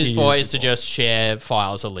was what used you for used is to before. just share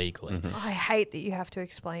files illegally. I hate that you have to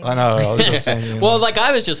explain. I know. I was just saying. Well, like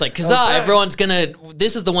I was just like, Kazaa, everyone's gonna.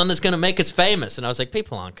 This is the one that's gonna make us famous, and I was like,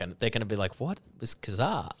 people aren't gonna. They're gonna be like, what was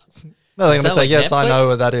Kazaa? no, they're is going to that say like yes. I Netflix? know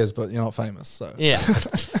what that is, but you're not famous. So Yeah.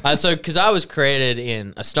 So Kazaa was created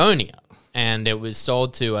in Estonia, and it was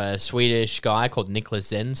sold to a Swedish guy called Niklas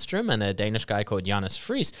Zenström and a Danish guy called Jonas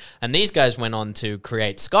Friis. And these guys went on to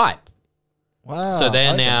create Skype. wow. So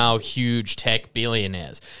they're okay. now huge tech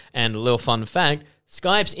billionaires. And a little fun fact,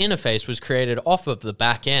 Skype's interface was created off of the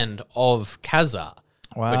back end of Kazaa,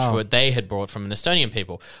 Wow. which they had brought from an Estonian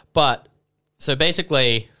people. But so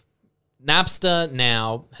basically, Napster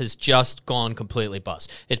now has just gone completely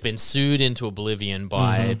bust. It's been sued into oblivion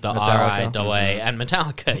by the RIAA and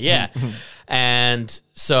Metallica, yeah. And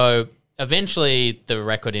so eventually the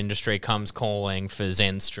record industry comes calling for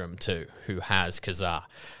Zenstrom too, who has Kazaa.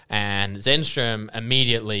 And Zenstrom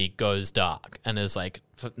immediately goes dark and is like,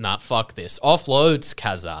 nah, fuck this. Offloads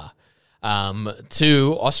Kazaa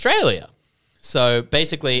to Australia. So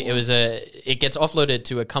basically, it gets offloaded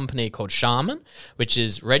to a company called Shaman, which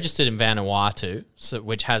is registered in Vanuatu,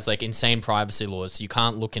 which has like insane privacy laws. So you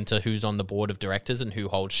can't look into who's on the board of directors and who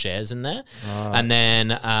holds shares in there. Right. And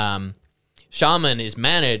then Shaman is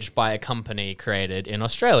managed by a company created in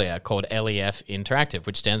Australia called LEF Interactive,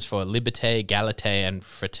 which stands for Liberté, Égalité, and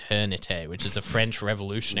Fraternité, which is a French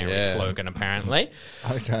revolutionary slogan, apparently.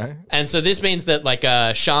 Okay. And so this means that like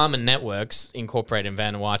Shaman Networks, incorporated in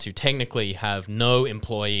Vanuatu, technically have no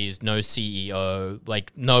employees, no CEO,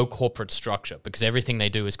 like no corporate structure, because everything they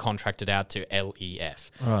do is contracted out to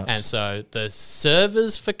LEF. Right. And so the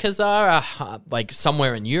servers for Kazaa are like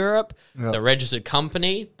somewhere in Europe. Yep. The registered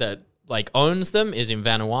company that like owns them is in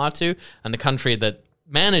Vanuatu, and the country that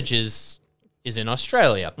manages is in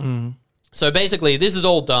Australia. So basically, this is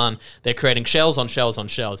all done. They're creating shells on shells on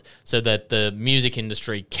shells so that the music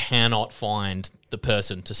industry cannot find the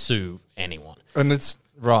person to sue anyone. And it's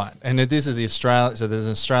right. And this is the Australian. So there's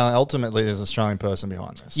an Australian. Ultimately, there's an Australian person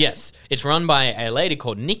behind this. Yes, it's run by a lady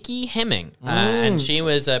called Nikki Hemming, and she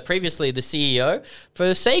was previously the CEO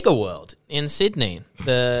for Sega World in Sydney,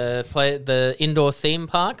 the indoor theme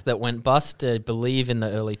park that went bust, I believe, in the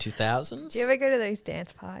early 2000s. Do you ever go to those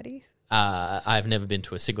dance parties? I've never been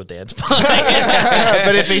to a single dance party.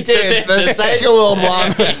 But if he did, the Sega World one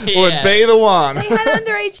would be the one. They had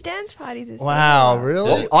underage dance parties. Wow,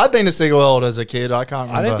 really? I've been to Sega World as a kid. I can't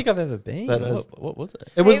remember. I don't think I've ever been. What was it?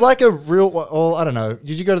 It was like a real, well, I don't know.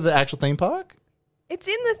 Did you go to the actual theme park? It's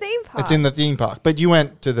in the theme park. It's in the theme park. But you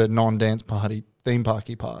went to the non-dance party, theme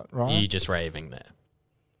parky part, right? You just raving there.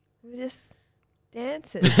 We were just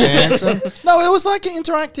dancing. Just dancing? No, it was like an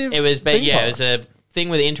interactive It was, theme it park. was a thing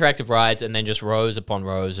with interactive rides and then just rows upon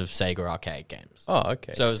rows of Sega arcade games. Oh,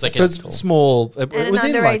 okay. So it was like So it's small. It And was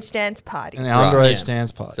an in underage like dance party. an underage yeah.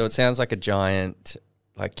 dance party. So it sounds like a giant,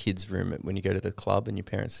 like kids' room when you go to the club and your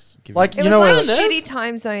parents give Like, It you was know like what? a shitty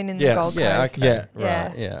time zone in the Yes. Gold Coast. Yeah, okay. Yeah. Yeah.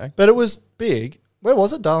 Right, yeah. But it was big. Where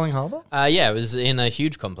was it? Darling Harbour? Yeah, it was in a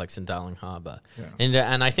huge complex in Darling Harbour.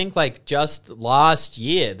 Yeah. And I think like just last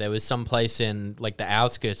year there was some place in like the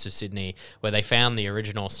outskirts of Sydney where they found the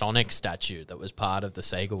original Sonic statue that was part of the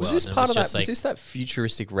Sega World. Was this And it part of that? just, like, Was this that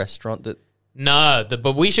futuristic restaurant that? No,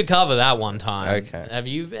 but we should cover that one time. Okay. Have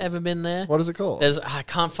you ever been there? What is it called? I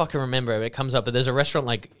can't fucking remember. It comes up, but there's a restaurant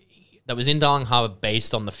like that was in Darling Harbour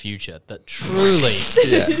based on the future that truly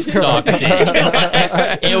sucked dick.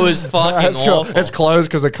 It was fucking awful. It's closed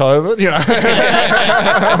because of COVID, you know.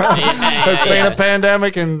 There's been a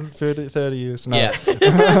pandemic in 30 years. No. Yeah.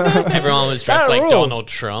 Everyone was dressed That like rules. Donald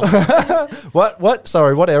Trump. What?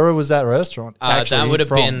 Sorry, what era was that restaurant? That would have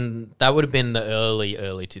from? been the early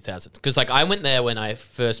 2000s. Because like I went there when I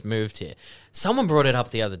first moved here. Someone brought it up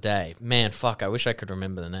the other day. Man, fuck! I wish I could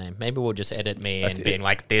remember the name. Maybe we'll just edit me and being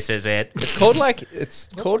like, "This is it." It's called like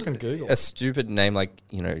called Google. a stupid name like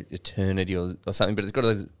Eternity or something, but it's got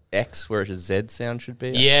a X where a Z sound should be.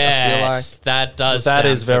 Yes, that does. That sound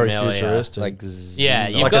is very familiar. futuristic. like Z. Yeah,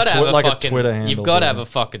 you've Like got to a have a like a fucking. Twitter handle, You've got to yeah. have a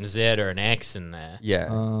fucking Z or an X in there. Yeah.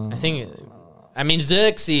 I think. I mean,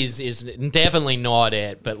 Xerxes is definitely not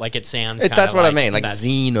it, but like it sounds. That's what I mean, like that's-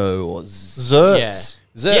 Xeno or Zerts. Yeah.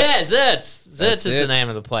 Zerts. Yeah, Zerts. Zerts That's is the it. name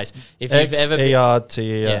of the place. If you've ever been,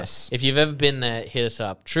 Xertes. if you've ever been there, hit us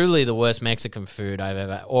up. Truly the worst Mexican food I've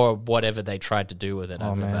ever, or whatever they tried to do with it.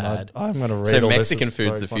 Oh I've ever man, had. I'm gonna read. So all this. Mexican It's food's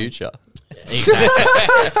very the funny. future.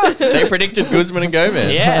 Exactly. They predicted Guzman and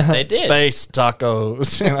Gomez. Yeah, they did. Space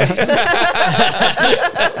tacos. You know?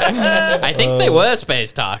 I think they were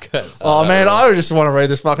space tacos. Oh man, I just want to read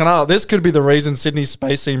this fucking out. This could be the reason Sydney's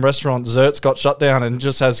space themed restaurant Zerts got shut down and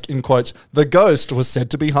just has in quotes, the ghost was said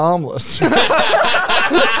to be harmless.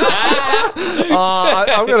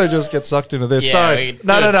 I'm gonna just get sucked into this. Yeah, Sorry. we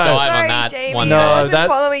No. do a dive on Sorry, that Jamie. one No, I day. wasn't that-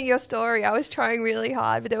 following your story. I was trying really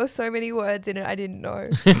hard, but there were so many words in it I didn't know.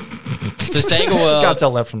 So Sega Can't World.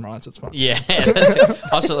 tell left from right. It's fine. Yeah.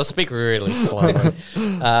 Also, I'll speak really slowly.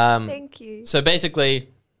 Thank you. So basically,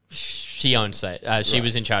 she owned Sega. She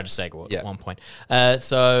was in charge of Sega World Yeah. at one point.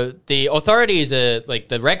 So the authorities are like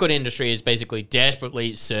the record industry is basically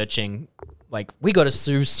desperately searching. Like, we got to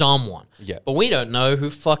sue someone. Yeah. But we don't know who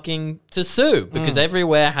fucking to sue because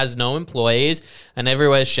everywhere has no employees and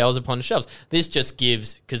everywhere shelves upon shelves. This just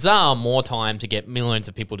gives Kazaa more time to get millions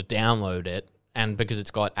of people to download it and because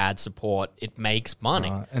it's got ad support, it makes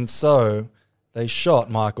money. And so they shot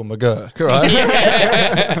Michael McGurk, right?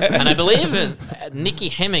 And I believe Nikki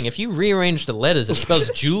Hemming, if you rearrange the letters, it spells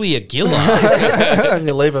Julia Gillard. And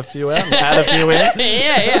you leave a few out and add a few in.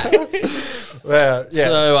 yeah. Well,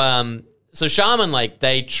 yeah. So Shaman, like,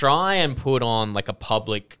 they try and put on like a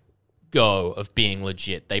public go of being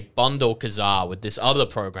legit. They bundle Kazaa with this other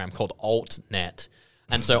program called AltNet.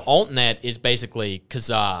 And so AltNet is basically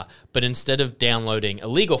Kazaa, but instead of downloading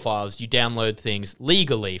illegal files, you download things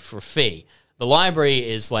legally for a fee. The library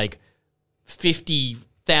is like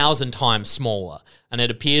 50,000 times smaller, and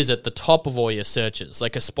it appears at the top of all your searches,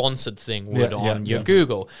 like a sponsored thing would on your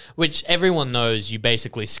Google, which everyone knows you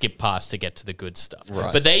basically skip past to get to the good stuff.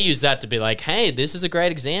 Right. But they use that to be like, hey, this is a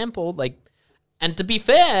great example. Like, and to be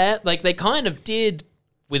fair, like they kind of did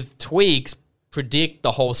with tweaks predict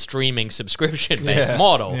the whole streaming subscription-based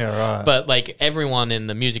model. Yeah, right. But like everyone in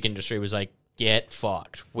the music industry was like, get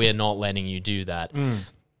fucked. We're not letting you do that.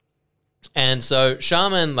 And so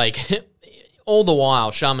Shaman, like, all the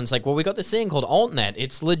while, Shaman's like, well, we got this thing called AltNet.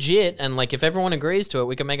 It's legit, and like, if everyone agrees to it,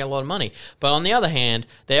 we can make a lot of money. But on the other hand,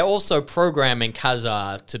 they're also programming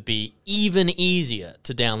Kazaa to be even easier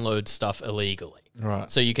to download stuff illegally. Right.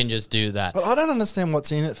 So you can just do that. But I don't understand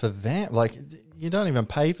what's in it for them. Like, you don't even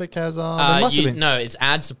pay for Kazaa. There must have been. No, it's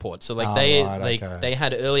ad support. So like okay. they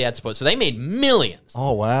had early ad support. So they made millions.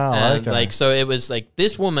 Oh wow! And Okay. like, so it was like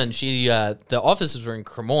this woman, she, the officers were in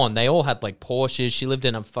Cremorne. They all had like Porsches. She lived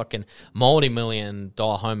in a fucking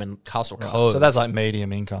multi-million-dollar home in Castle Cove. So that's like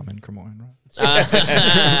medium income in Cremorne, right?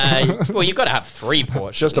 Well, you've got to have 3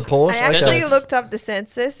 Porsches. Just a Porsche. I actually Okay. looked up the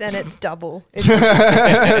census and it's double. It's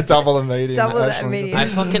Double the medium. double that actually. median. I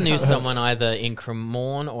fucking knew someone either in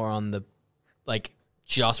Cremorne or on the, like,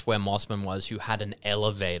 just where Mossman was, who had an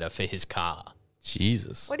elevator for his car.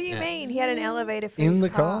 Jesus. What do you mean? He had an elevator for In his the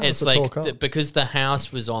car? It's a tall like car. because the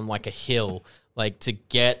house was on like a hill, like to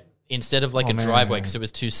get instead of like a man. driveway because it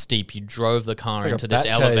was too steep, you drove the car like a into this Batcave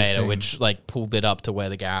elevator, thing. which like pulled it up to where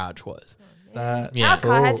the garage was. That- Yeah. Our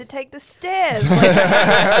car had Cool. to take the stairs.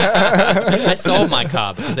 I sold my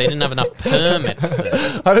car because they didn't have enough permits.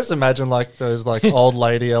 There. I just imagine like those like old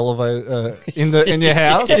lady elevator in your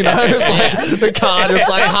house, you know, just like the car just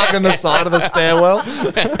like hugging the side of the stairwell.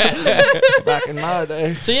 Back in my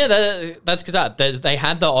day. So yeah, that's because they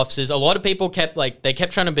had the offices. A lot of people kept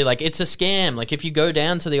trying to be like, it's a scam. Like if you go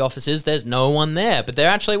down to the offices, there's no one there, but there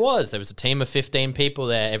actually was. There was a team of 15 people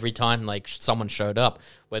there every time like someone showed up.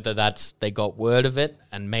 Whether that's they got word of it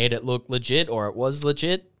and made it look legit or it was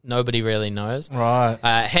legit, nobody really knows. Right.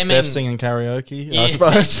 Hemming, Steph singing karaoke, Yeah. I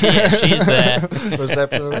suppose. Yeah, she's there.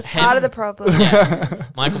 Receptionist. Part of the problem.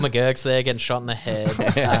 Michael McGurk's there getting shot in the head.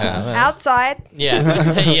 Outside.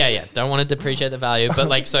 Yeah. Don't want to depreciate the value. But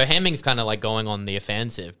like, so Hemming's kind of like going on the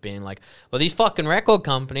offensive, being like, well, these fucking record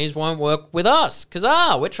companies won't work with us because,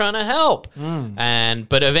 we're trying to help.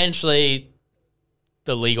 But eventually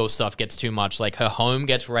the legal stuff gets too much. Like her home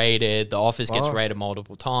gets raided, the office gets raided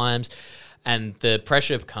multiple times, and the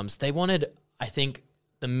pressure comes. They wanted, I think,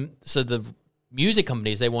 the music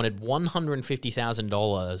companies, they wanted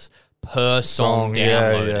 $150,000 per song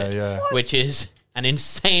downloaded, which is an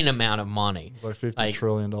insane amount of money. It's like $50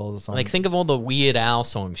 trillion or something. Like, think of all the Weird Al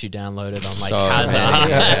songs you downloaded on like So Kazaa. many,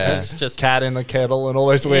 yeah. It's just Cat in the Kettle and all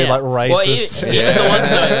those weird like Well, racist.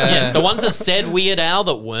 even the ones that said Weird Al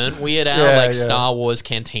that weren't Weird Al, Star Wars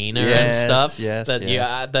Cantina and Yes, stuff. yes, that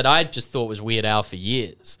yes. that I just thought was Weird Al for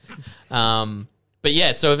years. But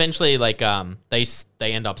yeah, so eventually, like, they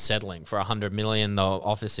end up settling for $100 million. The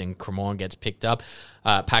office in Cremorne gets packed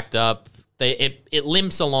up. It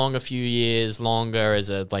limps along a few years longer as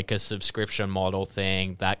a subscription model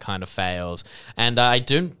thing. That kind of fails, and I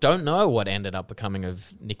don't know what ended up becoming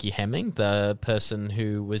of Nikki Hemming, the person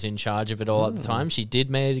who was in charge of it all at the time. She did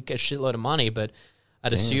make a shitload of money, but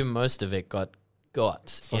I'd assume most of it got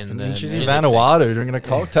in the. And she's in music thing. Vanuatu drinking a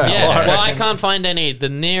cocktail. Yeah, well, I can't find any. The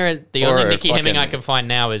Or only a Nikki Hemming I fucking- can find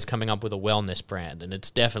now is coming up with a wellness brand, and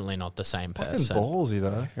it's definitely not the same Fucking person. ballsy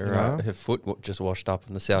though. you know? Her foot just washed up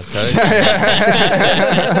on the south coast.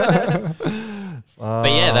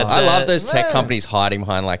 But yeah, that's. I love those tech companies hiding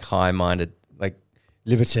behind like high-minded, like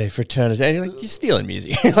liberty, fraternity. And you're like, you're stealing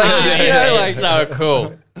music. Like, It's so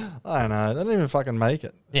cool. I don't know. They don't even fucking make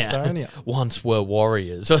it. Yeah. Estonia. Once were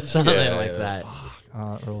warriors or something Yeah, like yeah. that.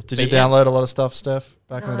 Did But you yeah. download a lot of stuff, Steph,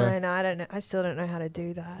 back in the No, day? no, I don't know. I still don't know how to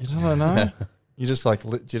do that. You don't know? You just like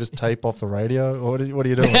you just tape off the radio, or what are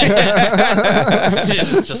you doing?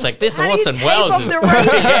 Just like this How do you Orson tape Welles. off is- the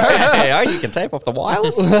radio? yeah, you can tape off the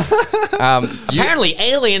wires. Apparently,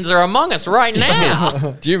 aliens are among us right now.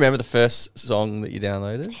 Do you remember the first song that you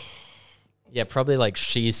downloaded? Yeah, probably like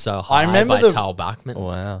She's So High remember by Tal Bachman.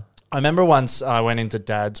 Wow. I remember once I went into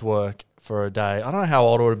Dad's work for a day. I don't know how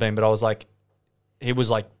old it would have been, but I was like, he was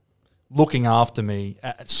like looking after me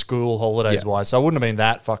at school holidays wise. So I wouldn't have been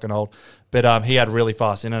that fucking old. But he had really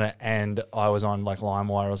fast internet, and I was on like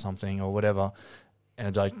LimeWire or something or whatever,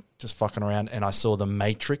 and like just fucking around, and I saw The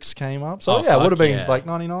Matrix came up. So it would have been like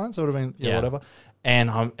 99. So it would have been whatever. And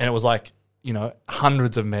it was like, you know,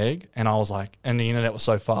 hundreds of meg, and I was like, and the internet was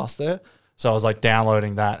so fast there. So I was like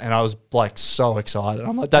downloading that, and I was like so excited.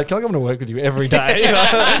 I'm like, Dad, can I come to work with you every day?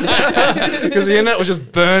 Because the internet was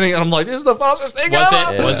just burning, and I'm like, this is the fastest thing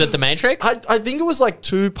ever. Was it The Matrix? I think it was like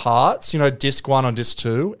 2 parts, you know, disc 1 or disc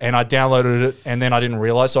 2, and I downloaded it, and then I didn't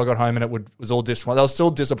realize, so I got home and it was all disc 1. I was still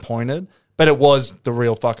disappointed, but it was the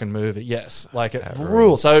real fucking movie. Yes, like it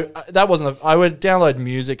ruled. So that wasn't. I would download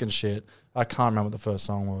music and shit. I can't remember what the first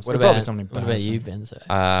song was. What Probably about, something what about you, Benzo?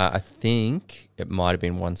 I think it might have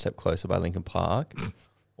been One Step Closer by Linkin Park,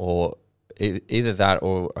 or either that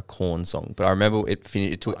or a Korn song. But I remember it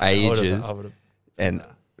took ages, and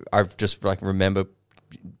I just like remember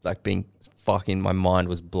like being fucking. My mind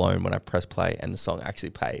was blown when I pressed play and the song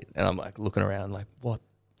actually played, and I'm like looking around like, what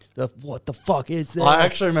the fuck is this? I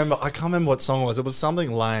actually remember. I can't remember what song it was. It was something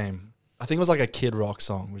lame. I think it was like a Kid Rock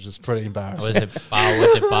song, which is pretty embarrassing. Was it Bar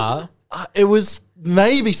with the Bar? It was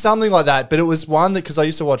maybe something like that, but it was one that, because I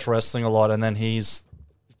used to watch wrestling a lot, and then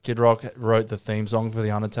Kid Rock wrote the theme song for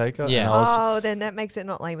The Undertaker. Yeah. And I was, then that makes it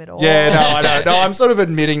not lame at all. yeah, no, I know. No, I'm sort of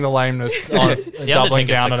admitting the lameness, on, The doubling Undertaker's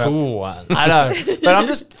down the on it. cool one. I know, but I'm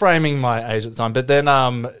just framing my age at the time. But then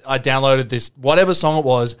I downloaded this, whatever song it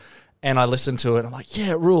was, and I listened to it. I'm like,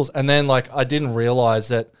 yeah, it rules. And then like I didn't realize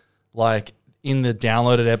that like in the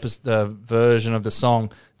downloaded the version of the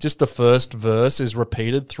song, just the first verse is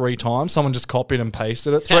repeated 3 times. Someone just copied and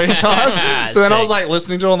pasted it 3 times. So then I was like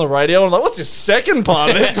listening to it on the radio, and I'm like, what's this second part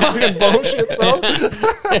of this fucking bullshit song?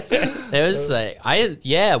 There was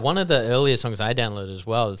one of the earlier songs I downloaded as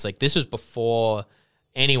well. It's like this was before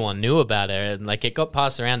anyone knew about it, and like it got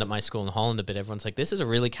passed around at my school in Holland a bit. Everyone's like, this is a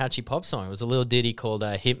really catchy pop song. It was a little ditty called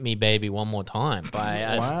Hit Me Baby One More Time by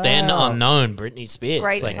a then unknown Britney Spears.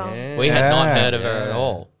 Great Like, song. we had not heard of her at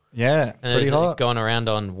all. Yeah, And pretty it was like, hot. going around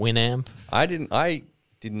on Winamp. I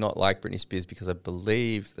did not like Britney Spears because I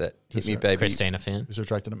believe that Hit Me Baby. Christina Finn. Who's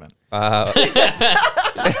attracted to men?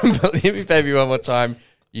 Hit Me Baby One More Time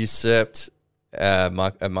usurped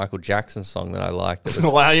a Michael Jackson song that I liked. That was,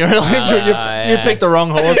 Wow, you picked the wrong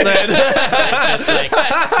horse there. It's like,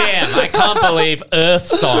 damn, I can't believe Earth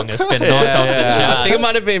Song has been knocked off the I charts. think it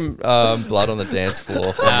might have been Blood on the Dance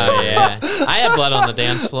Floor. Oh, yeah. I had Blood on the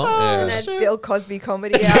Dance Floor. And that Bill Cosby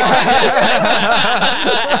comedy hour.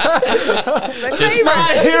 Just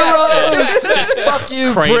My heroes! just Fuck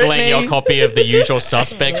you, cradling Britney. your copy of The Usual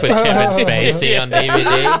Suspects with Kevin Spacey on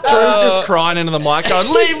DVD. Drew's just crying into the mic going,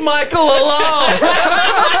 leave Michael alone!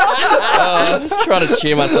 I was trying to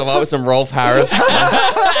cheer myself up with some Rolf Harris.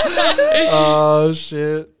 Oh,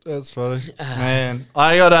 shit. That's funny. Man, we've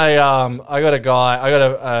had a lot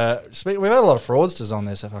of fraudsters on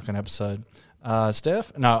this fucking episode.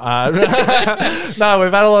 Steph? No. No,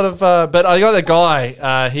 we've had a lot of, but I got a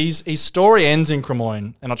guy, his story ends in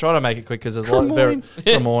Cremorne, and I'll try to make it quick because there's a lot of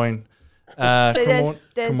Cremorne. So there's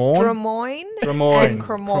Drummoyne and Cremorne.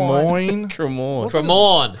 Come on. Come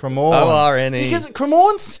on. Cremorne. O-R-N-E. Because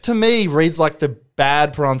Cremorne to me reads like the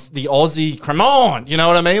bad the Aussie Cremorne. You know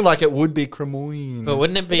what I mean? Like it would be Cremorne. But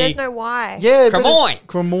wouldn't it But there's be... no Y. Yeah, Cremorne.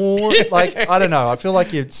 Cremorne. Like I don't know. I feel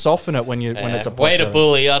like you soften it when it's a way to apostrophe.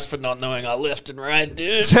 bully us for not knowing our left and right,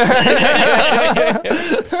 dude.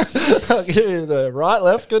 I'll give you the right,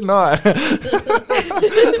 left, good night.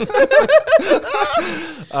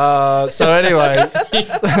 So anyway,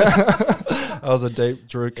 that was a deep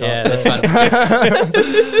Drew cut. Yeah, there. that's fun.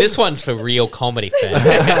 This one's for real comedy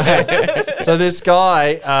fans. So this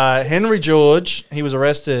guy, Henry George, he was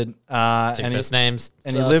arrested, and First names.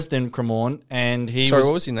 he lived in Cremorne, and he Sorry, was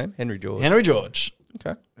what was his name? Henry George. Henry George.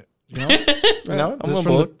 Okay. You know, I'm this is on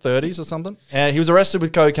from board. the 30s or something. And he was arrested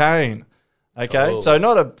with cocaine. Okay, so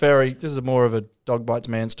not a very. This is more of a dog bites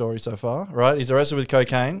man story so far, right? He's arrested with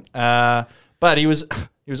cocaine, but he was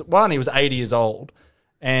 80 years old,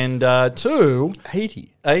 and 2,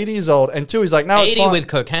 80. 80 years old, and 2, he's like, no, it's 80 fine. with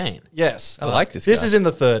cocaine. Yes, I like this This guy. is in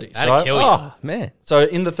the 30s, That'd right? kill you. Oh, man. So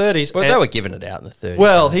in the 30s, But and- they were giving it out in the 30s.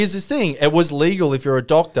 well, here's this thing. It was legal if you're a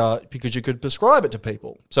doctor because you could prescribe it to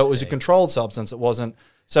people. So it was a controlled substance. It wasn't.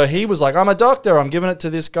 So he was like, I'm a doctor. I'm giving it to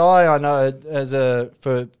this guy I know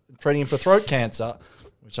for treating him for throat cancer,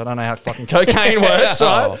 which I don't know how fucking cocaine works,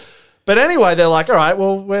 right? Oh. But anyway, they're like, all right,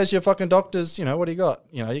 well, where's your fucking doctors? You know, what do you got?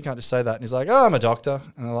 You know, you can't just say that. And he's like, oh, I'm a doctor.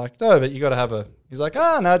 And they're like, no, but you got to have a He's like,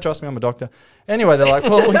 no, trust me, I'm a doctor. Anyway, they're like,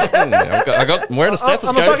 well, I'm wearing a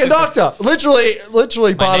stethoscope. I'm a fucking doctor.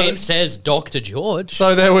 Literally My part of name it. says Dr. George.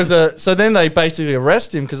 So then they basically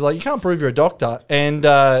arrest him because like you can't prove you're a doctor, and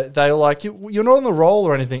they were like, you're not on the roll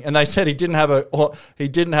or anything. And they said he didn't have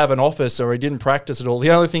an office or he didn't practice at all.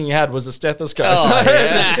 The only thing he had was a stethoscope. Oh, So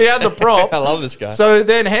yeah. he had the prop. I love this guy. So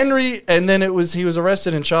then Henry, and then he was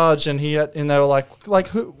arrested and charged, and they were like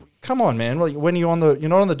who? Come on, man! Like when you're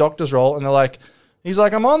not on the doctor's roll, and they're like. He's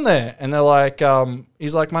like, I'm on there. And they're like,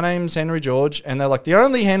 he's like, my name's Henry George. And they're like, the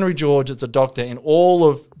only Henry George that's a doctor in all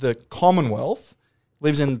of the Commonwealth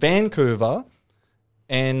lives in Vancouver.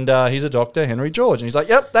 And he's a doctor, Henry George. And he's like,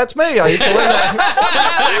 yep, that's me. I used to live there.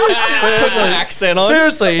 Puts an accent on.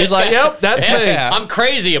 Seriously, he's like, yep, that's me. I'm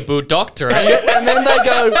crazy about doctor. And then they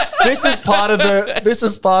go, this is part of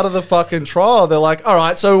the fucking trial. They're like, all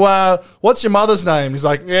right, so what's your mother's name? He's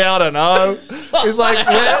like, yeah, I don't know. He's like,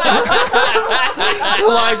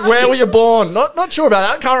 where were you born? Not sure about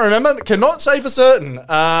that. Can't remember. Cannot say for certain.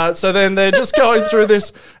 So then they're just going through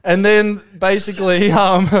this, and then basically,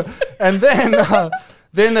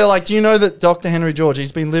 then they're like, do you know that Dr. Henry George?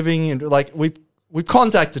 He's been living in We've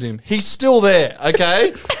contacted him. He's still there,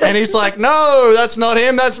 okay? And he's like, no, that's not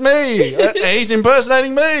him. That's me. And he's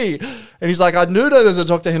impersonating me. And he's like, I knew that there's a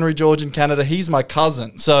Dr. Henry George in Canada. He's my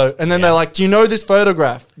cousin. So, and then they're like, do you know this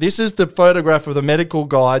photograph? This is the photograph of the medical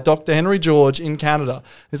guy, Dr. Henry George in Canada.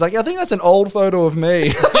 He's like, I think that's an old photo of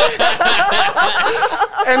me.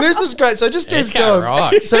 And this is great. So it just keeps going.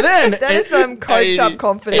 Rocks. So then That is some coked up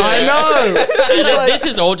confidence. I know. He's like, This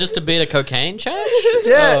is all just a bit of cocaine charge?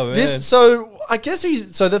 yeah. Oh, man. So I guess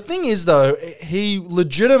so the thing is though, he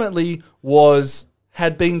legitimately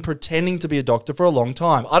had been pretending to be a doctor for a long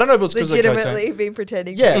time. I don't know if it was because of cocaine. Legitimately been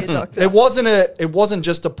pretending Yeah, to be a doctor. it wasn't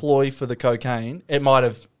just a ploy for the cocaine. It might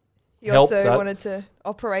have He helped also that. wanted to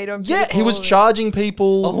operate on Yeah, people. he was charging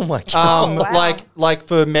people. Oh my God. Wow. like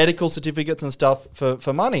for medical certificates and stuff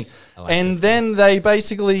for money. And then they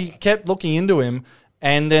basically kept looking into him,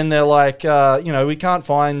 and then they're like, we can't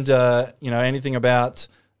find anything about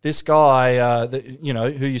this guy,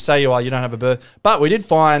 who you say you are. You don't have a birth, but we did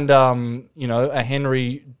find a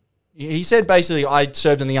Henry. He said basically, I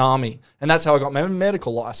served in the army, and that's how I got my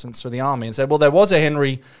medical license for the army. And said, well, there was a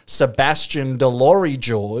Henry Sebastian Delory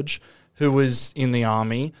George who was in the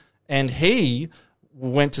army, and he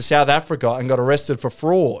went to South Africa and got arrested for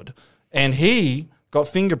fraud, and he got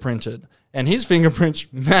fingerprinted, and his fingerprints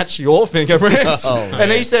match your fingerprints.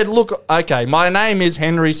 And he said, look, okay, my name is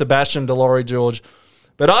Henry Sebastian Delory George,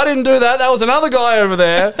 but I didn't do that. That was another guy over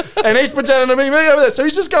there, and he's pretending to be me over there. So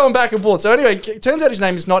he's just going back and forth. So anyway, it turns out his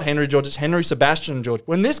name is not Henry George, it's Henry Sebastian George.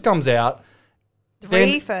 When this comes out,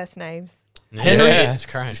 Three first names. Henry- Jesus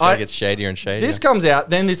Christ. It gets shadier and shadier. this comes out,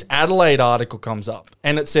 then this Adelaide article comes up,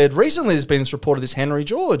 and it said, recently there's been this report of this Henry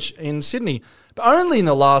George in Sydney, but only in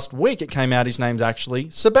the last week it came out his name's actually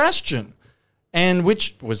Sebastian, and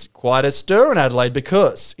which was quite a stir in Adelaide,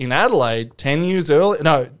 because in Adelaide,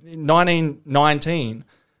 1919,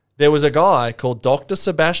 there was a guy called Dr.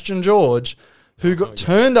 Sebastian George who got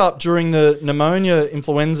turned up during the pneumonia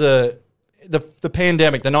influenza, the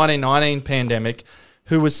pandemic, the 1919 pandemic,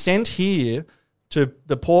 who was sent here to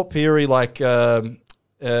the Port Pirie, what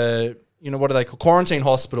do they call quarantine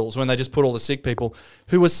hospitals when they just put all the sick people,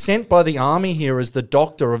 who was sent by the army here as the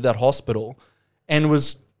doctor of that hospital and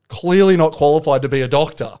was clearly not qualified to be a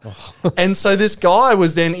doctor. And so this guy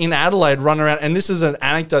was then in Adelaide running around, and this is an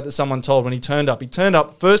anecdote that someone told when he turned up.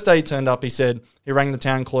 First day he turned up, he rang the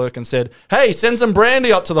town clerk and said, hey, send some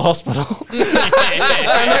brandy up to the hospital.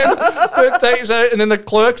 and then the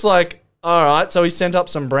clerk's like, all right, so he sent up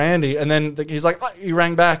some brandy, and then he's like, he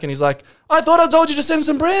rang back, and he's like, I thought I told you to send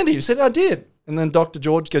some brandy. He said, I did. And then Dr.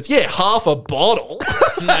 George goes, yeah, half a bottle.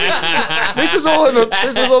 This is all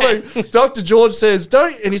the Dr. George says,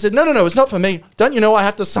 and he said, no, it's not for me. Don't you know I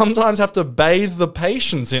sometimes have to bathe the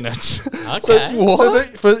patients in it?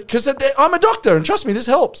 Okay. Because I'm a doctor, and trust me, this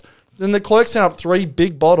helps. Then the clerk sent up 3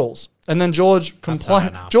 big bottles, and then George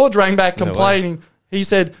complained. George rang back complaining. He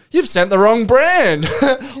said, you've sent the wrong brand.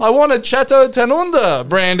 I wanted Chateau Tanunda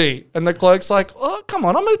brandy. And the clerk's like, oh, come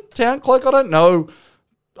on, I'm a town clerk. I don't know.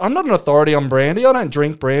 I'm not an authority on brandy. I don't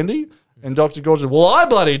drink brandy. And Dr. George said, well, I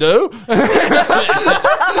bloody do.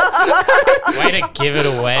 Way to give it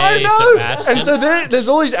away, I know. Sebastian. And so there's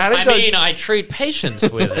all these anecdotes. I treat patients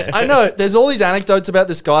with it. I know. There's all these anecdotes about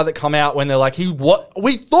this guy that come out when they're like,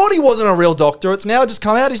 we thought he wasn't a real doctor. It's now just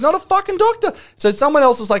come out. He's not a fucking doctor. So someone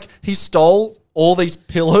else is like, he stole all these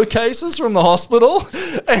pillowcases from the hospital.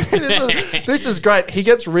 And this is great. He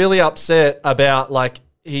gets really upset about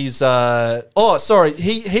He's he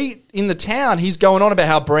in the town, he's going on about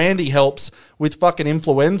how brandy helps with fucking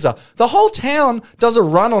influenza. The whole town does a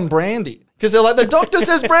run on brandy because they're like, the doctor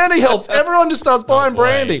says brandy helps. Everyone just starts buying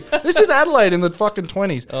brandy. This is Adelaide in the fucking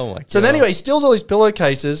 20s. Oh my God. So then anyway, he steals all these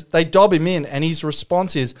pillowcases. They dob him in, and his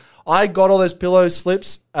response is, I got all those pillow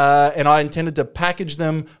slips and I intended to package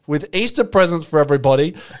them with Easter presents for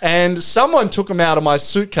everybody. And someone took them out of my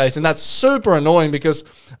suitcase. And that's super annoying because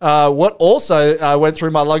what also went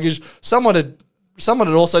through my luggage, someone had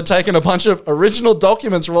also taken a bunch of original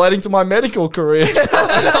documents relating to my medical career.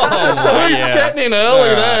 So he's getting in early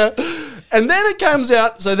there. And then it comes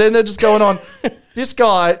out. So then they're just going on. This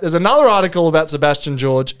guy, there's another article about Sebastian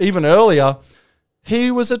George, even earlier.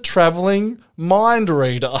 He was a traveling mind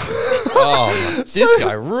reader. Oh, this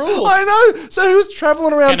guy rules. I know. So he was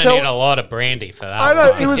traveling around. Gonna need a lot of brandy for that. I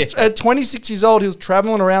know. one. He was at 26 years old. He was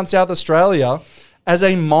traveling around South Australia as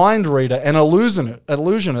a mind reader and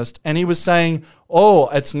illusionist, and he was saying, "Oh,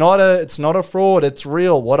 it's not a fraud. It's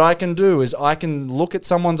real. What I can do is I can look at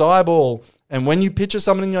someone's eyeball, and when you picture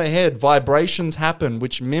something in your head, vibrations happen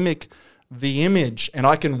which mimic the image, and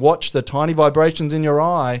I can watch the tiny vibrations in your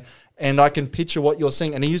eye." And I can picture what you're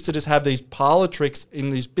seeing. And he used to just have these parlor tricks in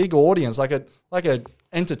this big audience, like a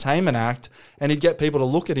entertainment act. And he'd get people to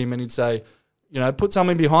look at him and he'd say, put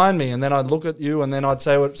something behind me. And then I'd look at you and then I'd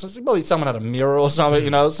say, well, someone had a mirror or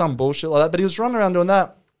something, some bullshit like that. But he was running around doing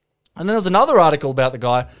that. And then there's another article about the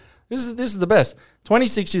guy. This is the best.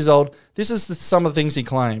 26 years old. This is some of the things he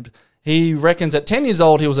claimed. He reckons at 10 years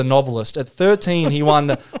old, he was a novelist. At 13, he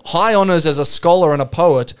won high honors as a scholar and a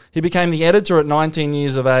poet. He became the editor at 19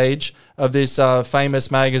 years of age of this famous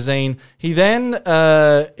magazine. He then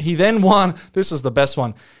won, this is the best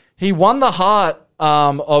one. He won the heart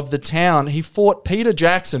of the town. He fought Peter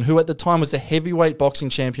Jackson, who at the time was the heavyweight boxing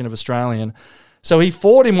champion of Australian. So he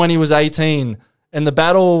fought him when he was 18. And the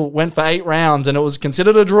battle went for 8 rounds, and it was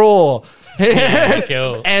considered a draw.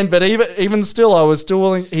 But even still, I was still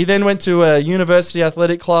willing. He then went to a university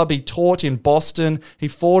athletic club. He taught in Boston. He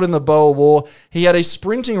fought in the Boer War. He had a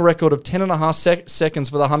sprinting record of 10.5 seconds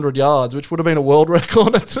for the 100 yards, which would have been a world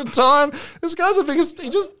record at the time. This guy's the biggest. He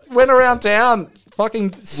just went around town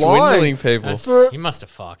fucking swindling people. He must have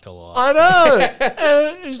fucked a lot. I know.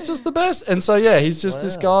 And he's just the best. And so, yeah, he's just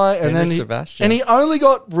this guy. And Henry then Sebastian. he only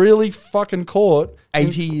got really fucking caught.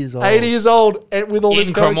 80 years old. 80 years old and with all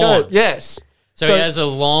this cocaine. Cremorne. Yes. So he has a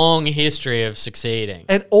long history of succeeding.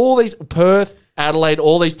 And all these, Perth, Adelaide,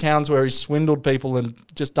 all these towns where he swindled people and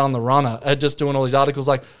just done the runner, just doing all these articles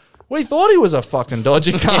like, we thought he was a fucking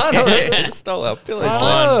dodgy cunt. He stole our pillows.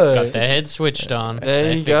 Got their head switched on. There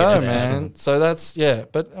They you figured go, it out. man. So that's,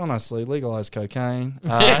 but honestly, legalize cocaine.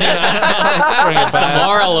 Let's bring it The back.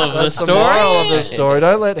 moral of the That's the story. moral of the story.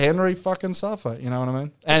 Don't let Henry fucking suffer. You know what I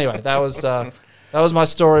mean? Anyway, that was my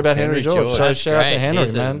story about Henry George. So That's shout out to great. Henry,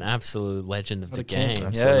 He's man. an absolute legend of the king.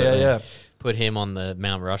 game. Yeah. Put him on the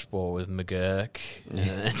Mount Rushmore with McGurk,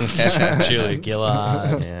 and Julia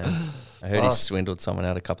Gillard. Yeah. I heard he swindled someone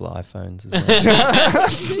out a couple of iPhones as well.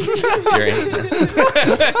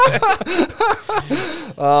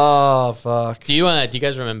 Oh fuck! Do you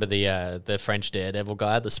guys remember the French Daredevil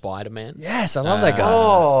guy, the Spider-Man? Yes, I love that guy.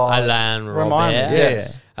 Oh, Alain remind me. Robert.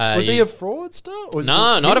 Yes. Was he you- a fraudster? Or was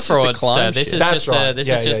No, not a was just a fraudster. clone This shit. is That's just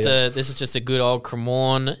right. this is just a good old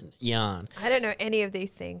Cremorne yarn. I don't know any of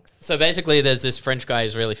these things. So basically, there's this French guy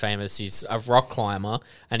who's really famous. He's a rock climber,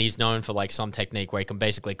 and he's known for like some technique where he can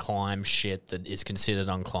basically climb shit that is considered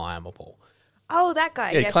unclimbable. Oh, that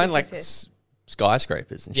guy. Yeah, yes, kind of yes, like yes.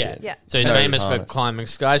 skyscrapers and Yeah. shit. Yeah. So he's Very famous for harness. climbing And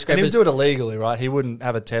he'd skyscrapers. do it illegally, right? He wouldn't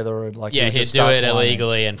have a tether and like. Yeah, would he'd just do start it climbing.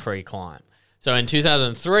 illegally and free climb. So in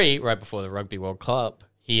 2003, right before the Rugby World Cup,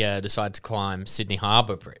 he decided to climb Sydney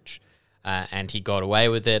Harbour Bridge. And he got away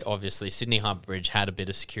with it. Obviously, Sydney Harbour Bridge had a bit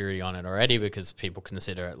of security on it already because people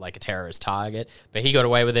consider it like a terrorist target. But he got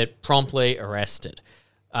away with it, promptly arrested.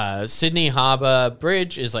 Sydney Harbour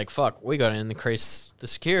Bridge is like, fuck, we got to increase the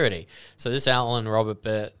security. So this Alan Robert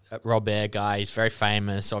guy, he's very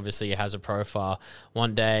famous. Obviously, he has a profile.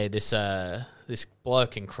 One day, this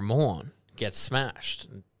bloke in Cremorne gets smashed.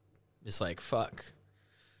 It's like, fuck.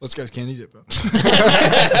 Let's go candy dipper.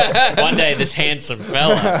 One day, this handsome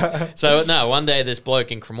fella. One day, this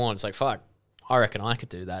bloke in Cremorne is like, fuck, I reckon I could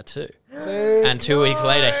do that too. And 2 weeks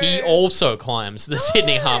later, he also climbs the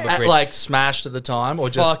Sydney Harbour Bridge. Like smashed at the time, or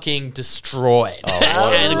just fucking destroyed. what a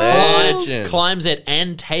and legend. climbs it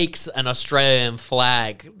and takes an Australian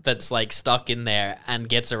flag that's like stuck in there and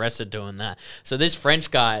gets arrested doing that. So this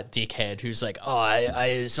French guy, dickhead, who's like, oh,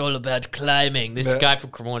 it's all about climbing. This guy from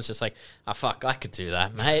Cremorne's just like, oh, fuck, I could do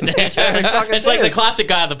that, mate. It's like the classic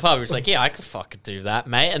guy at the pub who's like, yeah, I could fucking do that,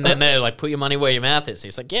 mate. And then they're like, put your money where your mouth is.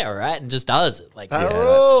 He's like, yeah, all right, and just does it. Like, that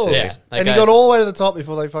rules. yeah, that And he guy's- got all the way to the top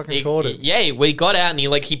before they fucking caught him. Yeah, we got out and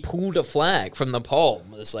he pulled a flag from the pole.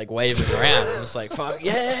 It's like waving around. And it's like, fuck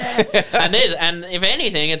yeah. And if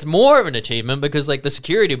anything, it's more of an achievement because like the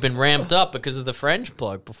security have been ramped up because of the French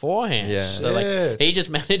bloke beforehand. Yeah. So Yeah. like he just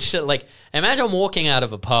managed to like imagine walking out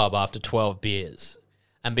of a pub after 12 beers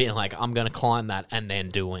and being like, I'm gonna climb that and then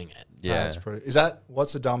doing it. Yeah. That's pretty.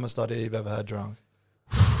 What's the dumbest idea you've ever had drunk?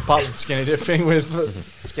 Apart from skinny dipping with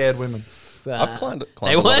scared women. I've climbed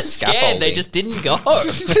They a lot weren't of scared, they scaffolding. just didn't go.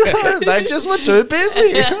 They just were too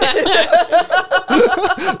busy. They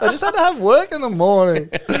just had to have work in the morning.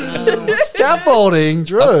 Scaffolding,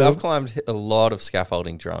 Drew. I've climbed a lot of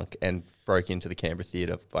scaffolding drunk and broke into the Canberra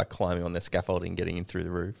Theatre by climbing on their scaffolding, getting in through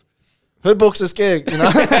the roof. Who books this gig? You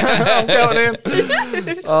know, I'm going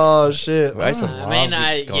in. Oh shit! I used to I love mean,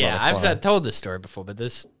 it. Gone on a I've climb. told this story before, but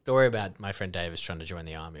this story about my friend Dave was trying to join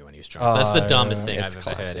the army when he was drunk. Oh, That's the yeah. dumbest thing It's I've ever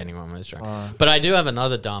heard classic. anyone was drunk. But I do have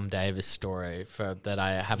another dumb Davis story that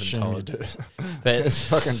I haven't Assume you told. do. But It's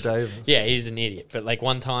fucking Davis. Yeah, he's an idiot. But like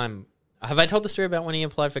one time, have I told the story about when he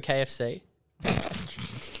applied for KFC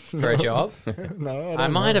for a job? No, I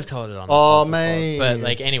might have told it on. the Oh, pod before, man. But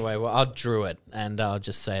like anyway, well, I'll drew it and I'll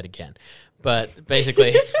just say it again. But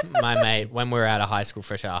basically, my mate, when we were out of high school,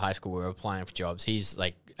 fresh out of high school, we were applying for jobs. He's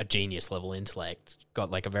like a genius level intellect, got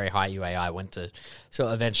like a very high UAI, went to so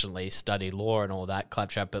eventually study law and all that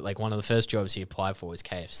claptrap. But like one of the first jobs he applied for was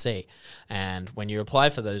KFC. And when you apply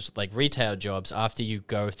for those like retail jobs, after you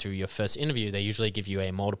go through your first interview, they usually give you a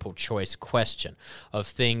multiple choice question of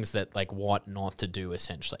things that like what not to do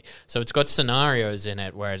essentially. So it's got scenarios in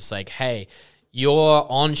it where it's like, hey, you're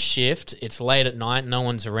on shift, it's late at night, no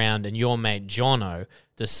one's around, and your mate Jono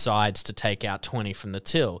decides to take out 20 from the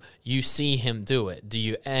till. You see him do it. Do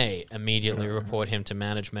you A, immediately report him to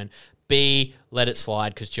management, B, let it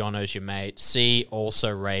slide because Jono's your mate, C, also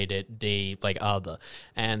rate it, D, like other?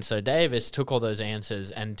 And so Davis took all those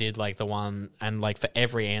answers and did like the one, and like for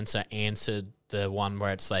every answer answered the one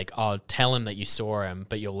where it's like, oh, tell him that you saw him,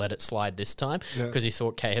 but you'll let it slide this time, because he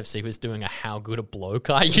thought KFC was doing a how good a bloke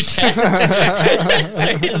are you test.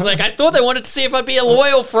 So he's like, I thought they wanted to see if I'd be a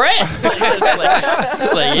loyal friend.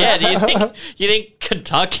 It's like, yeah, do you think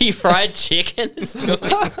Kentucky Fried Chicken is doing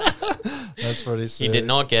that? That's pretty He sick. did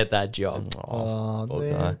not get that job. Oh, poor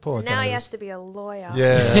damn, guy. poor Now he Davis. has to be a lawyer.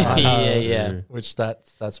 Yeah, I know. Yeah. Which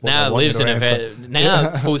that's what Now they want you lives to in a answer.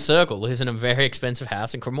 now full circle lives in a very expensive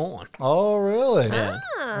house in Cremorne. Oh, really? Yeah.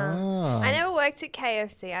 Ah. I never worked at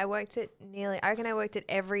KFC. I worked at I reckon I worked at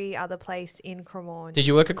every other place in Cremorne. Did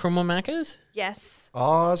you work at Cremorne Macca's? Yes,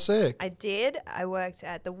 Oh, sick. I did. I worked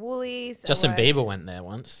at the Woolies. I Justin worked- Bieber went there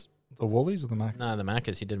once. The Woolies or the Mac? No, the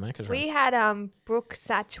Macca's. He did Macca's. We Right? had Brooke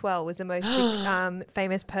Satchwell was the most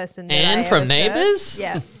famous person. That Anne I from ever served. Neighbours?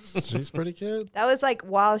 Yeah, She's pretty good. that was like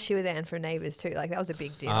while she was Anne from Neighbours too. Like that was a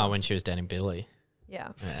big deal. Ah, when she was dating Billy. yeah.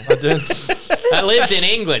 I did. I lived in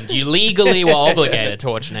England. You legally were obligated to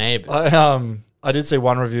watch Neighbours. I did see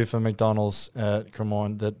one review for McDonald's at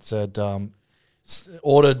Cremorne that said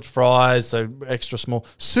ordered fries, so extra small.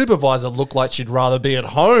 Supervisor looked like she'd rather be at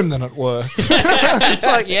home than at work. It's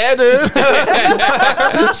like, yeah, dude.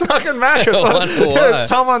 It's fucking Mac. It's What like, for what?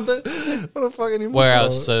 someone that, what a fucking imbecile. Where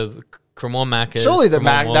else? So the Cremorne Macca's. Surely the Cremorne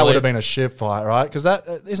Mac, that would have Woolies. been a shit fight, right? Because that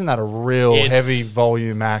isn't that a real It's- heavy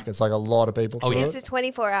volume Mac. It's like a lot of people. Oh, through yeah. It's it. a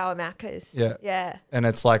 24-hour Macca's. Yeah. Yeah. And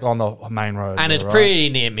it's like on the main road. And there, it's right? pretty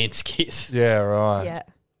near Minsky's. Yeah, right. Yeah.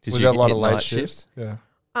 Did Was you there a lot hit of late night shifts? Yeah.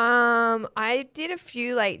 I did a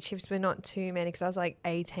few late shifts, but not too many because I was like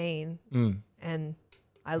 18 Mm. and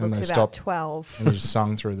I And looked they about stopped. 12. And you just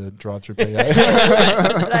sung through the drive-through PA.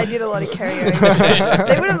 But I did a lot of karaoke.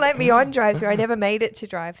 They wouldn't let me on drive-through. I never made it to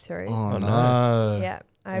drive-through. Oh, no. no. Yeah.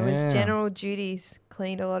 I was Damn. general duties,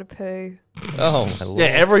 cleaned a lot of poo. Oh, my Lord. Yeah,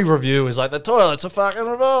 every review is like, the toilets are fucking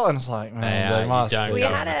revolved. And it's like, man, Yeah, they you must don't be. We go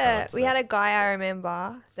had for the a toilets we there. had a guy I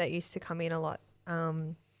remember that used to come in a lot.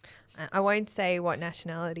 I won't say what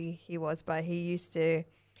nationality he was, but he used to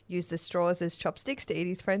use the straws as chopsticks to eat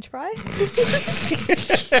his French fries.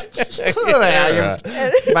 I don't know how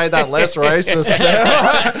you made that less racist.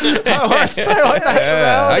 I won't say what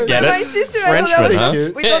nationality. I get My it. sister, I thought that Frenchman, was huh?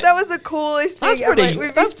 Cute. we thought that was the coolest thing. That's and, pretty-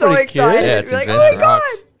 we'd that's be so pretty cute. excited. Yeah, We'd it's be like, oh my invented god.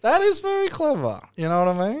 rocks. That is very clever. You know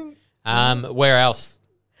what I mean? Where else?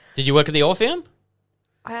 Did you work at the Orpheum?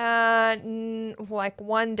 Like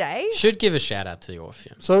one day. Should give a shout out to the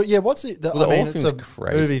Orpheum. So yeah, what's the? Well, the I mean, Orpheum's it's a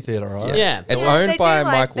crazy. movie theater, right? Yeah, It's the owned They by do,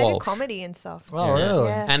 Mike they do Walsh. comedy and stuff. Oh, really?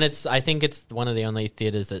 Yeah. And I think it's one of the only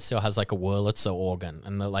theaters that still has like a Wurlitzer organ,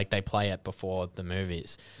 and they play it before the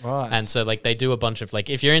movies. Right. And so like they do a bunch of like,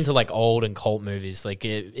 if you're into like old and cult movies, like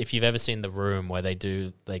if you've ever seen The Room, where they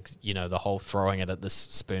do like, you know, the whole throwing it at the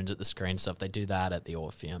spoons at the screen stuff, they do that at the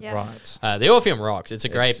Orpheum. Yeah. Right. The Orpheum rocks. It's a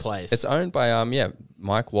great place. It's owned by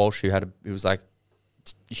Mike Walsh, who was like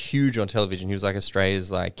huge on television. He was like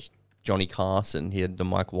Australia's like Johnny Carson. He had the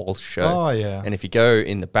Mike Walsh show. Oh yeah. And if you go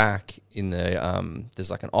in the back in the there's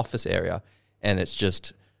like an office area, and it's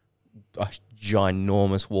just a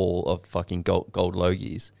ginormous wall of fucking gold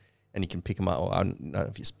logies, and you can pick them up. Well, I don't know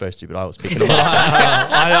if you're supposed to, but I was picking them up.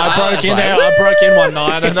 I broke in there. I broke in one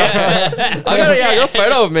night. And I got a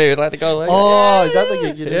photo of me with like the gold logie. oh, is that the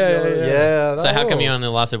gig you did? Yeah. So how come you only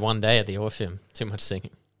lasted one day at the Orpheum? Too much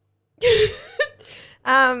singing.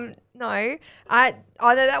 No,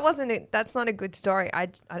 although that's not a good story. I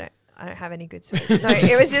don't have any good stories. No,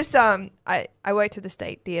 it was just I worked at the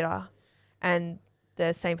State Theatre, and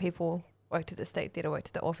the same people worked at the State Theatre, worked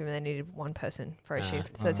at the Orpheum, and they needed one person for a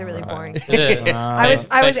shift. So it's a really boring. I was They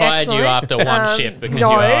fired excellent. you after one shift because no.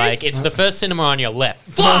 you were like, it's the first cinema on your left.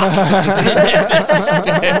 Fuck!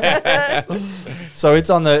 So it's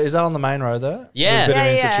on the. Is that on the main road there? Yeah. With a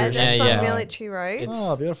bit of Yeah, institution? that's Yeah, on yeah. Military Road.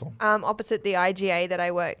 Oh, beautiful. Opposite the IGA that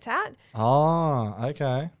I worked at. Oh,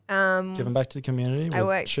 okay. Um, Giving back to the community I with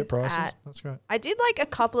worked shit prices. at- That's great. I did like a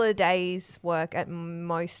couple of days work at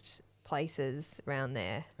most places around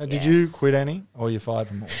there. Did Yeah. you quit any, or you fired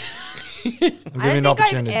them all? I'm I giving don't an think I'd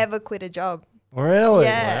opportunity. ever quit a job. Really?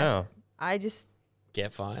 Yeah. Wow. I just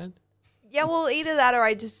Get fired? well, either that or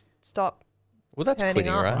I just stop. Well, that's Turning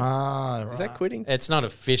quitting, up. right? Ah, right. Is that quitting? It's not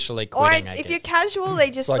officially Or quitting, I if you're guess. casual, they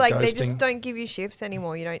just like they ghosting. just don't give you shifts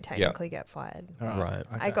anymore. You don't technically get fired. Right.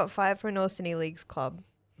 Okay. I got fired for North Sydney Leagues Club.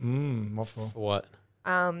 What for? What?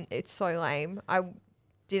 It's so lame. I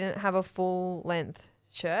didn't have a full length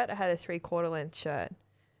shirt. I had a 3/4 length shirt,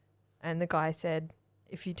 and the guy said,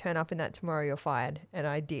 "If you turn up in that tomorrow, you're fired." And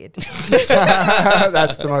I did.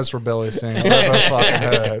 That's the most rebellious thing I've ever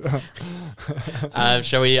fucking heard.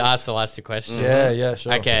 Shall we ask the last two questions? Yeah,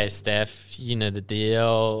 sure. Okay, Steph, you know the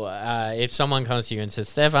deal. If someone comes to you and says,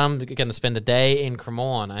 Steph, I'm going to spend a day in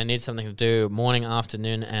Cremorne. I need something to do morning,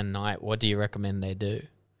 afternoon, and night. What do you recommend they do?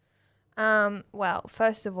 Well,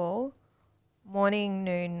 first of all, morning,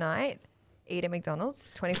 noon, night, eat at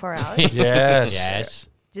McDonald's 24 hours. Yes. Yes.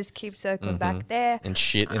 Just keep circling back there. And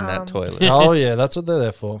shit in that toilet. Oh yeah, that's what they're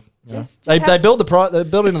there for. Yeah. Just They have- build the price. They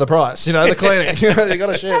build into the price. You know, the cleaning. you got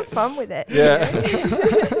to Just have shit. fun with it. Yeah. You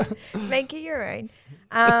know? Make it your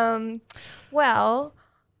own. Well,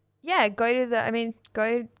 yeah, go to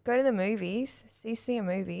the movies. See a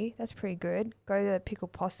movie. That's pretty good. Go to the Pickle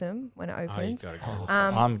Possum when it Oh, you opens. got to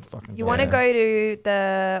I'm fucking. You want to go to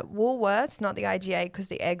the Woolworths, not the IGA, because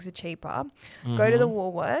the eggs are cheaper. Go to the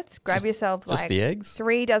Woolworths, grab yourself Just like the eggs?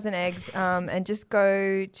 3 dozen eggs, and just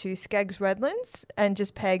go to Skeggs Redlands and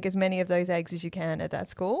just peg as many of those eggs as you can at that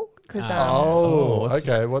school. Because Oh, what's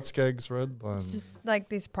okay. What's Skeggs Redlands? it's just like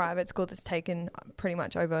this private school that's taken pretty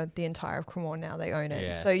much over the entire of Cremorne now. They own it,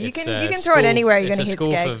 Yeah. so you It's can a throw it anywhere. You're it's going to a hit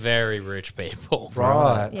school for Skeggs. very rich people.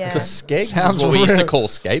 Right. Yeah. Because Skeggs Sounds is what we used to real. call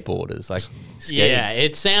skateboarders. Like, Skeggs. Yeah,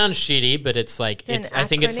 it sounds shitty, but it's like It's it's. an I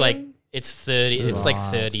think it's like acronym? it's 30. It's like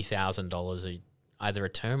Right. $30,000 either a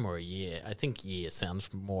term or a year. I think year sounds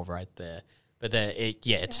more right there. But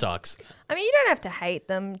it sucks. I mean, you don't have to hate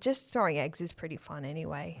them. Just throwing eggs is pretty fun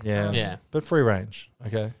anyway. Yeah. Yeah. But free range.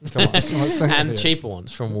 Okay. Come on. Let's think of And it. cheaper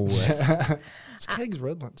ones from Woolworths. Skeggs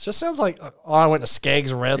Redlands. Just sounds like I went to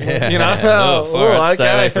Skeggs Redlands. Yeah. You know. Oh, far out,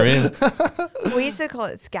 stay away okay. from him. We used to call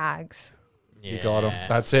it Skags. You got 'em.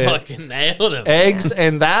 That's it. Fucking nailed him. Eggs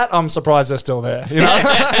and that, I'm surprised they're still there. You know,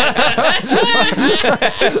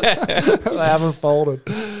 they haven't folded.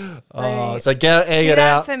 So get egg Do it that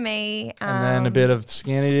out, for me. and then a bit of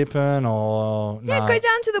skinny dipping, or Yeah, no. go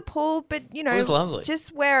down to the pool, but It was lovely.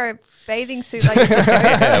 just wear a bathing suit like you're supposed to.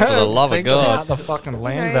 Yeah, for the love of Think about God. the fucking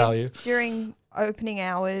land You know, value. during opening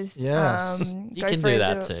hours. Yes. You go can for do a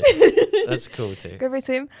that little- too. That's cool too. Go for a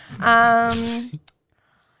swim.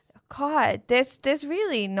 God, there's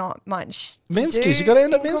really not much. to Minsky's, do you gotta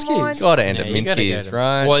end at in Minsky's. Cremorne. Gotta end Yeah, at you gotta go Minsky's, to-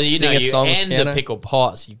 right? Well, you know, Sing a you song, end the piano. pickle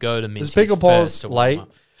pots. You go to Minsky's. Is pickle first pause to warm late? up.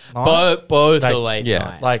 Night? Both Like- are late yeah,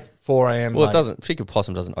 night. Like 4 a.m. Well, like- it doesn't. Pick a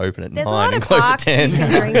Possum doesn't open at There's a 9 lot and of close at parks you 10.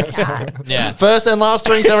 can drink at. Yeah. First and last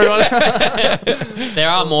drinks, everyone. There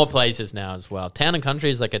are more places now as well. Town and Country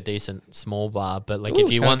is like a decent small bar, but like Ooh,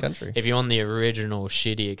 if you Town want and Country. if you want the original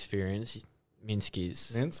shitty experience,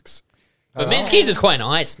 Minsky's. Minsk's. But Minsky's is quite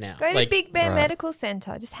nice now. Go to like, Big Bear Right. Medical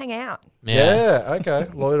Center. Just hang out. Yeah. Okay.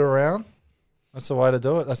 Loiter around. That's the way to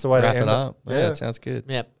do it. That's the way Wrap to it end up. it. Yeah, it sounds good.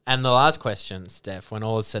 Yep. And the last question, Steph, when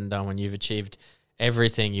all is said and done, when you've achieved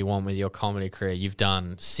everything you want with your comedy career, you've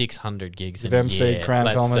done 600 gigs You've in a MC year. Crown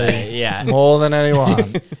let's Comedy. say. Yeah. More than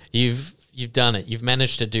anyone. You've done it. You've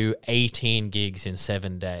managed to do 18 gigs in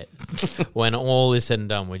 7 days. When all is said and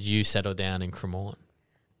done, would you settle down in Cremorne?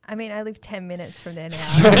 I mean, I live 10 minutes from there now.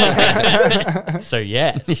 So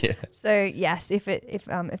yes. Yeah. So yes, if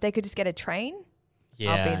they could just get a train,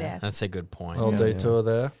 Yeah, I'll be there. that's a good point. Little detour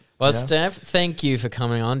there. Well, Yeah. Steph, thank you for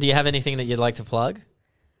coming on. Do you have anything that you'd like to plug?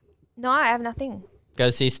 no, I have nothing. Go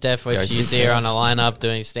see Steph Go if see she's here on a lineup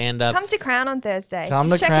doing stand-up. Come to Crown on Thursday. Come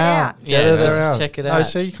Just to check Crown. it out. Get Yeah, it just around. check it No, out.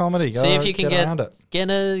 see comedy. Go See if you can around it. get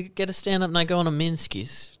a stand-up night going on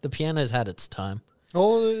Minsky's. The piano's had its time.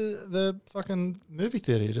 Or the fucking movie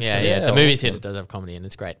theatre. You just Yeah, said. yeah. The or- movie theater does have comedy and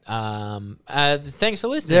it's great. Thanks for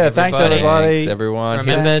listening. Yeah, thanks, everybody. Thanks, everyone.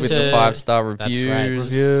 Hit Remember us with to- the 5-star That's right. reviews.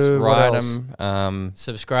 Review, what Write else? them.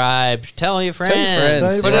 Subscribe. Tell your friends.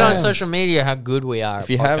 friends, Put it on yeah. social media how good we are. If at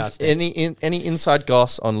you have podcasting. any inside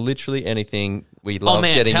goss on literally anything, we love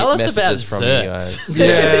man, getting tell us messages about from you Zerts. guys. Yeah,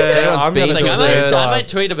 Everyone's I'm big gonna Like, do I, a might, Zerts. I might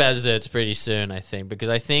tweet about Zerts pretty soon, I think, because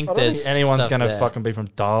I think I don't there's think anyone's stuff going to there. fucking be from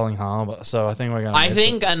Darling Harbour, so I think we're going to I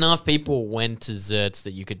think enough people went to Zerts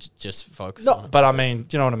that you could just focus on No, it. but I mean,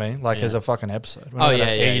 do you know what I mean? Like, Yeah. as a fucking episode. We're Oh, not yeah,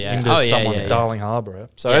 gonna yeah, eat yeah. into Oh, yeah, someone's yeah. Darling Harbour.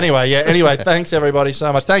 So anyway, thanks everybody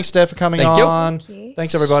so much. Thanks, Steph, for coming Thank you. on. Thank you.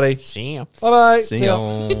 Thanks, everybody. See ya. Bye-bye. See See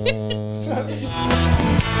ya.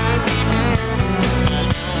 ya.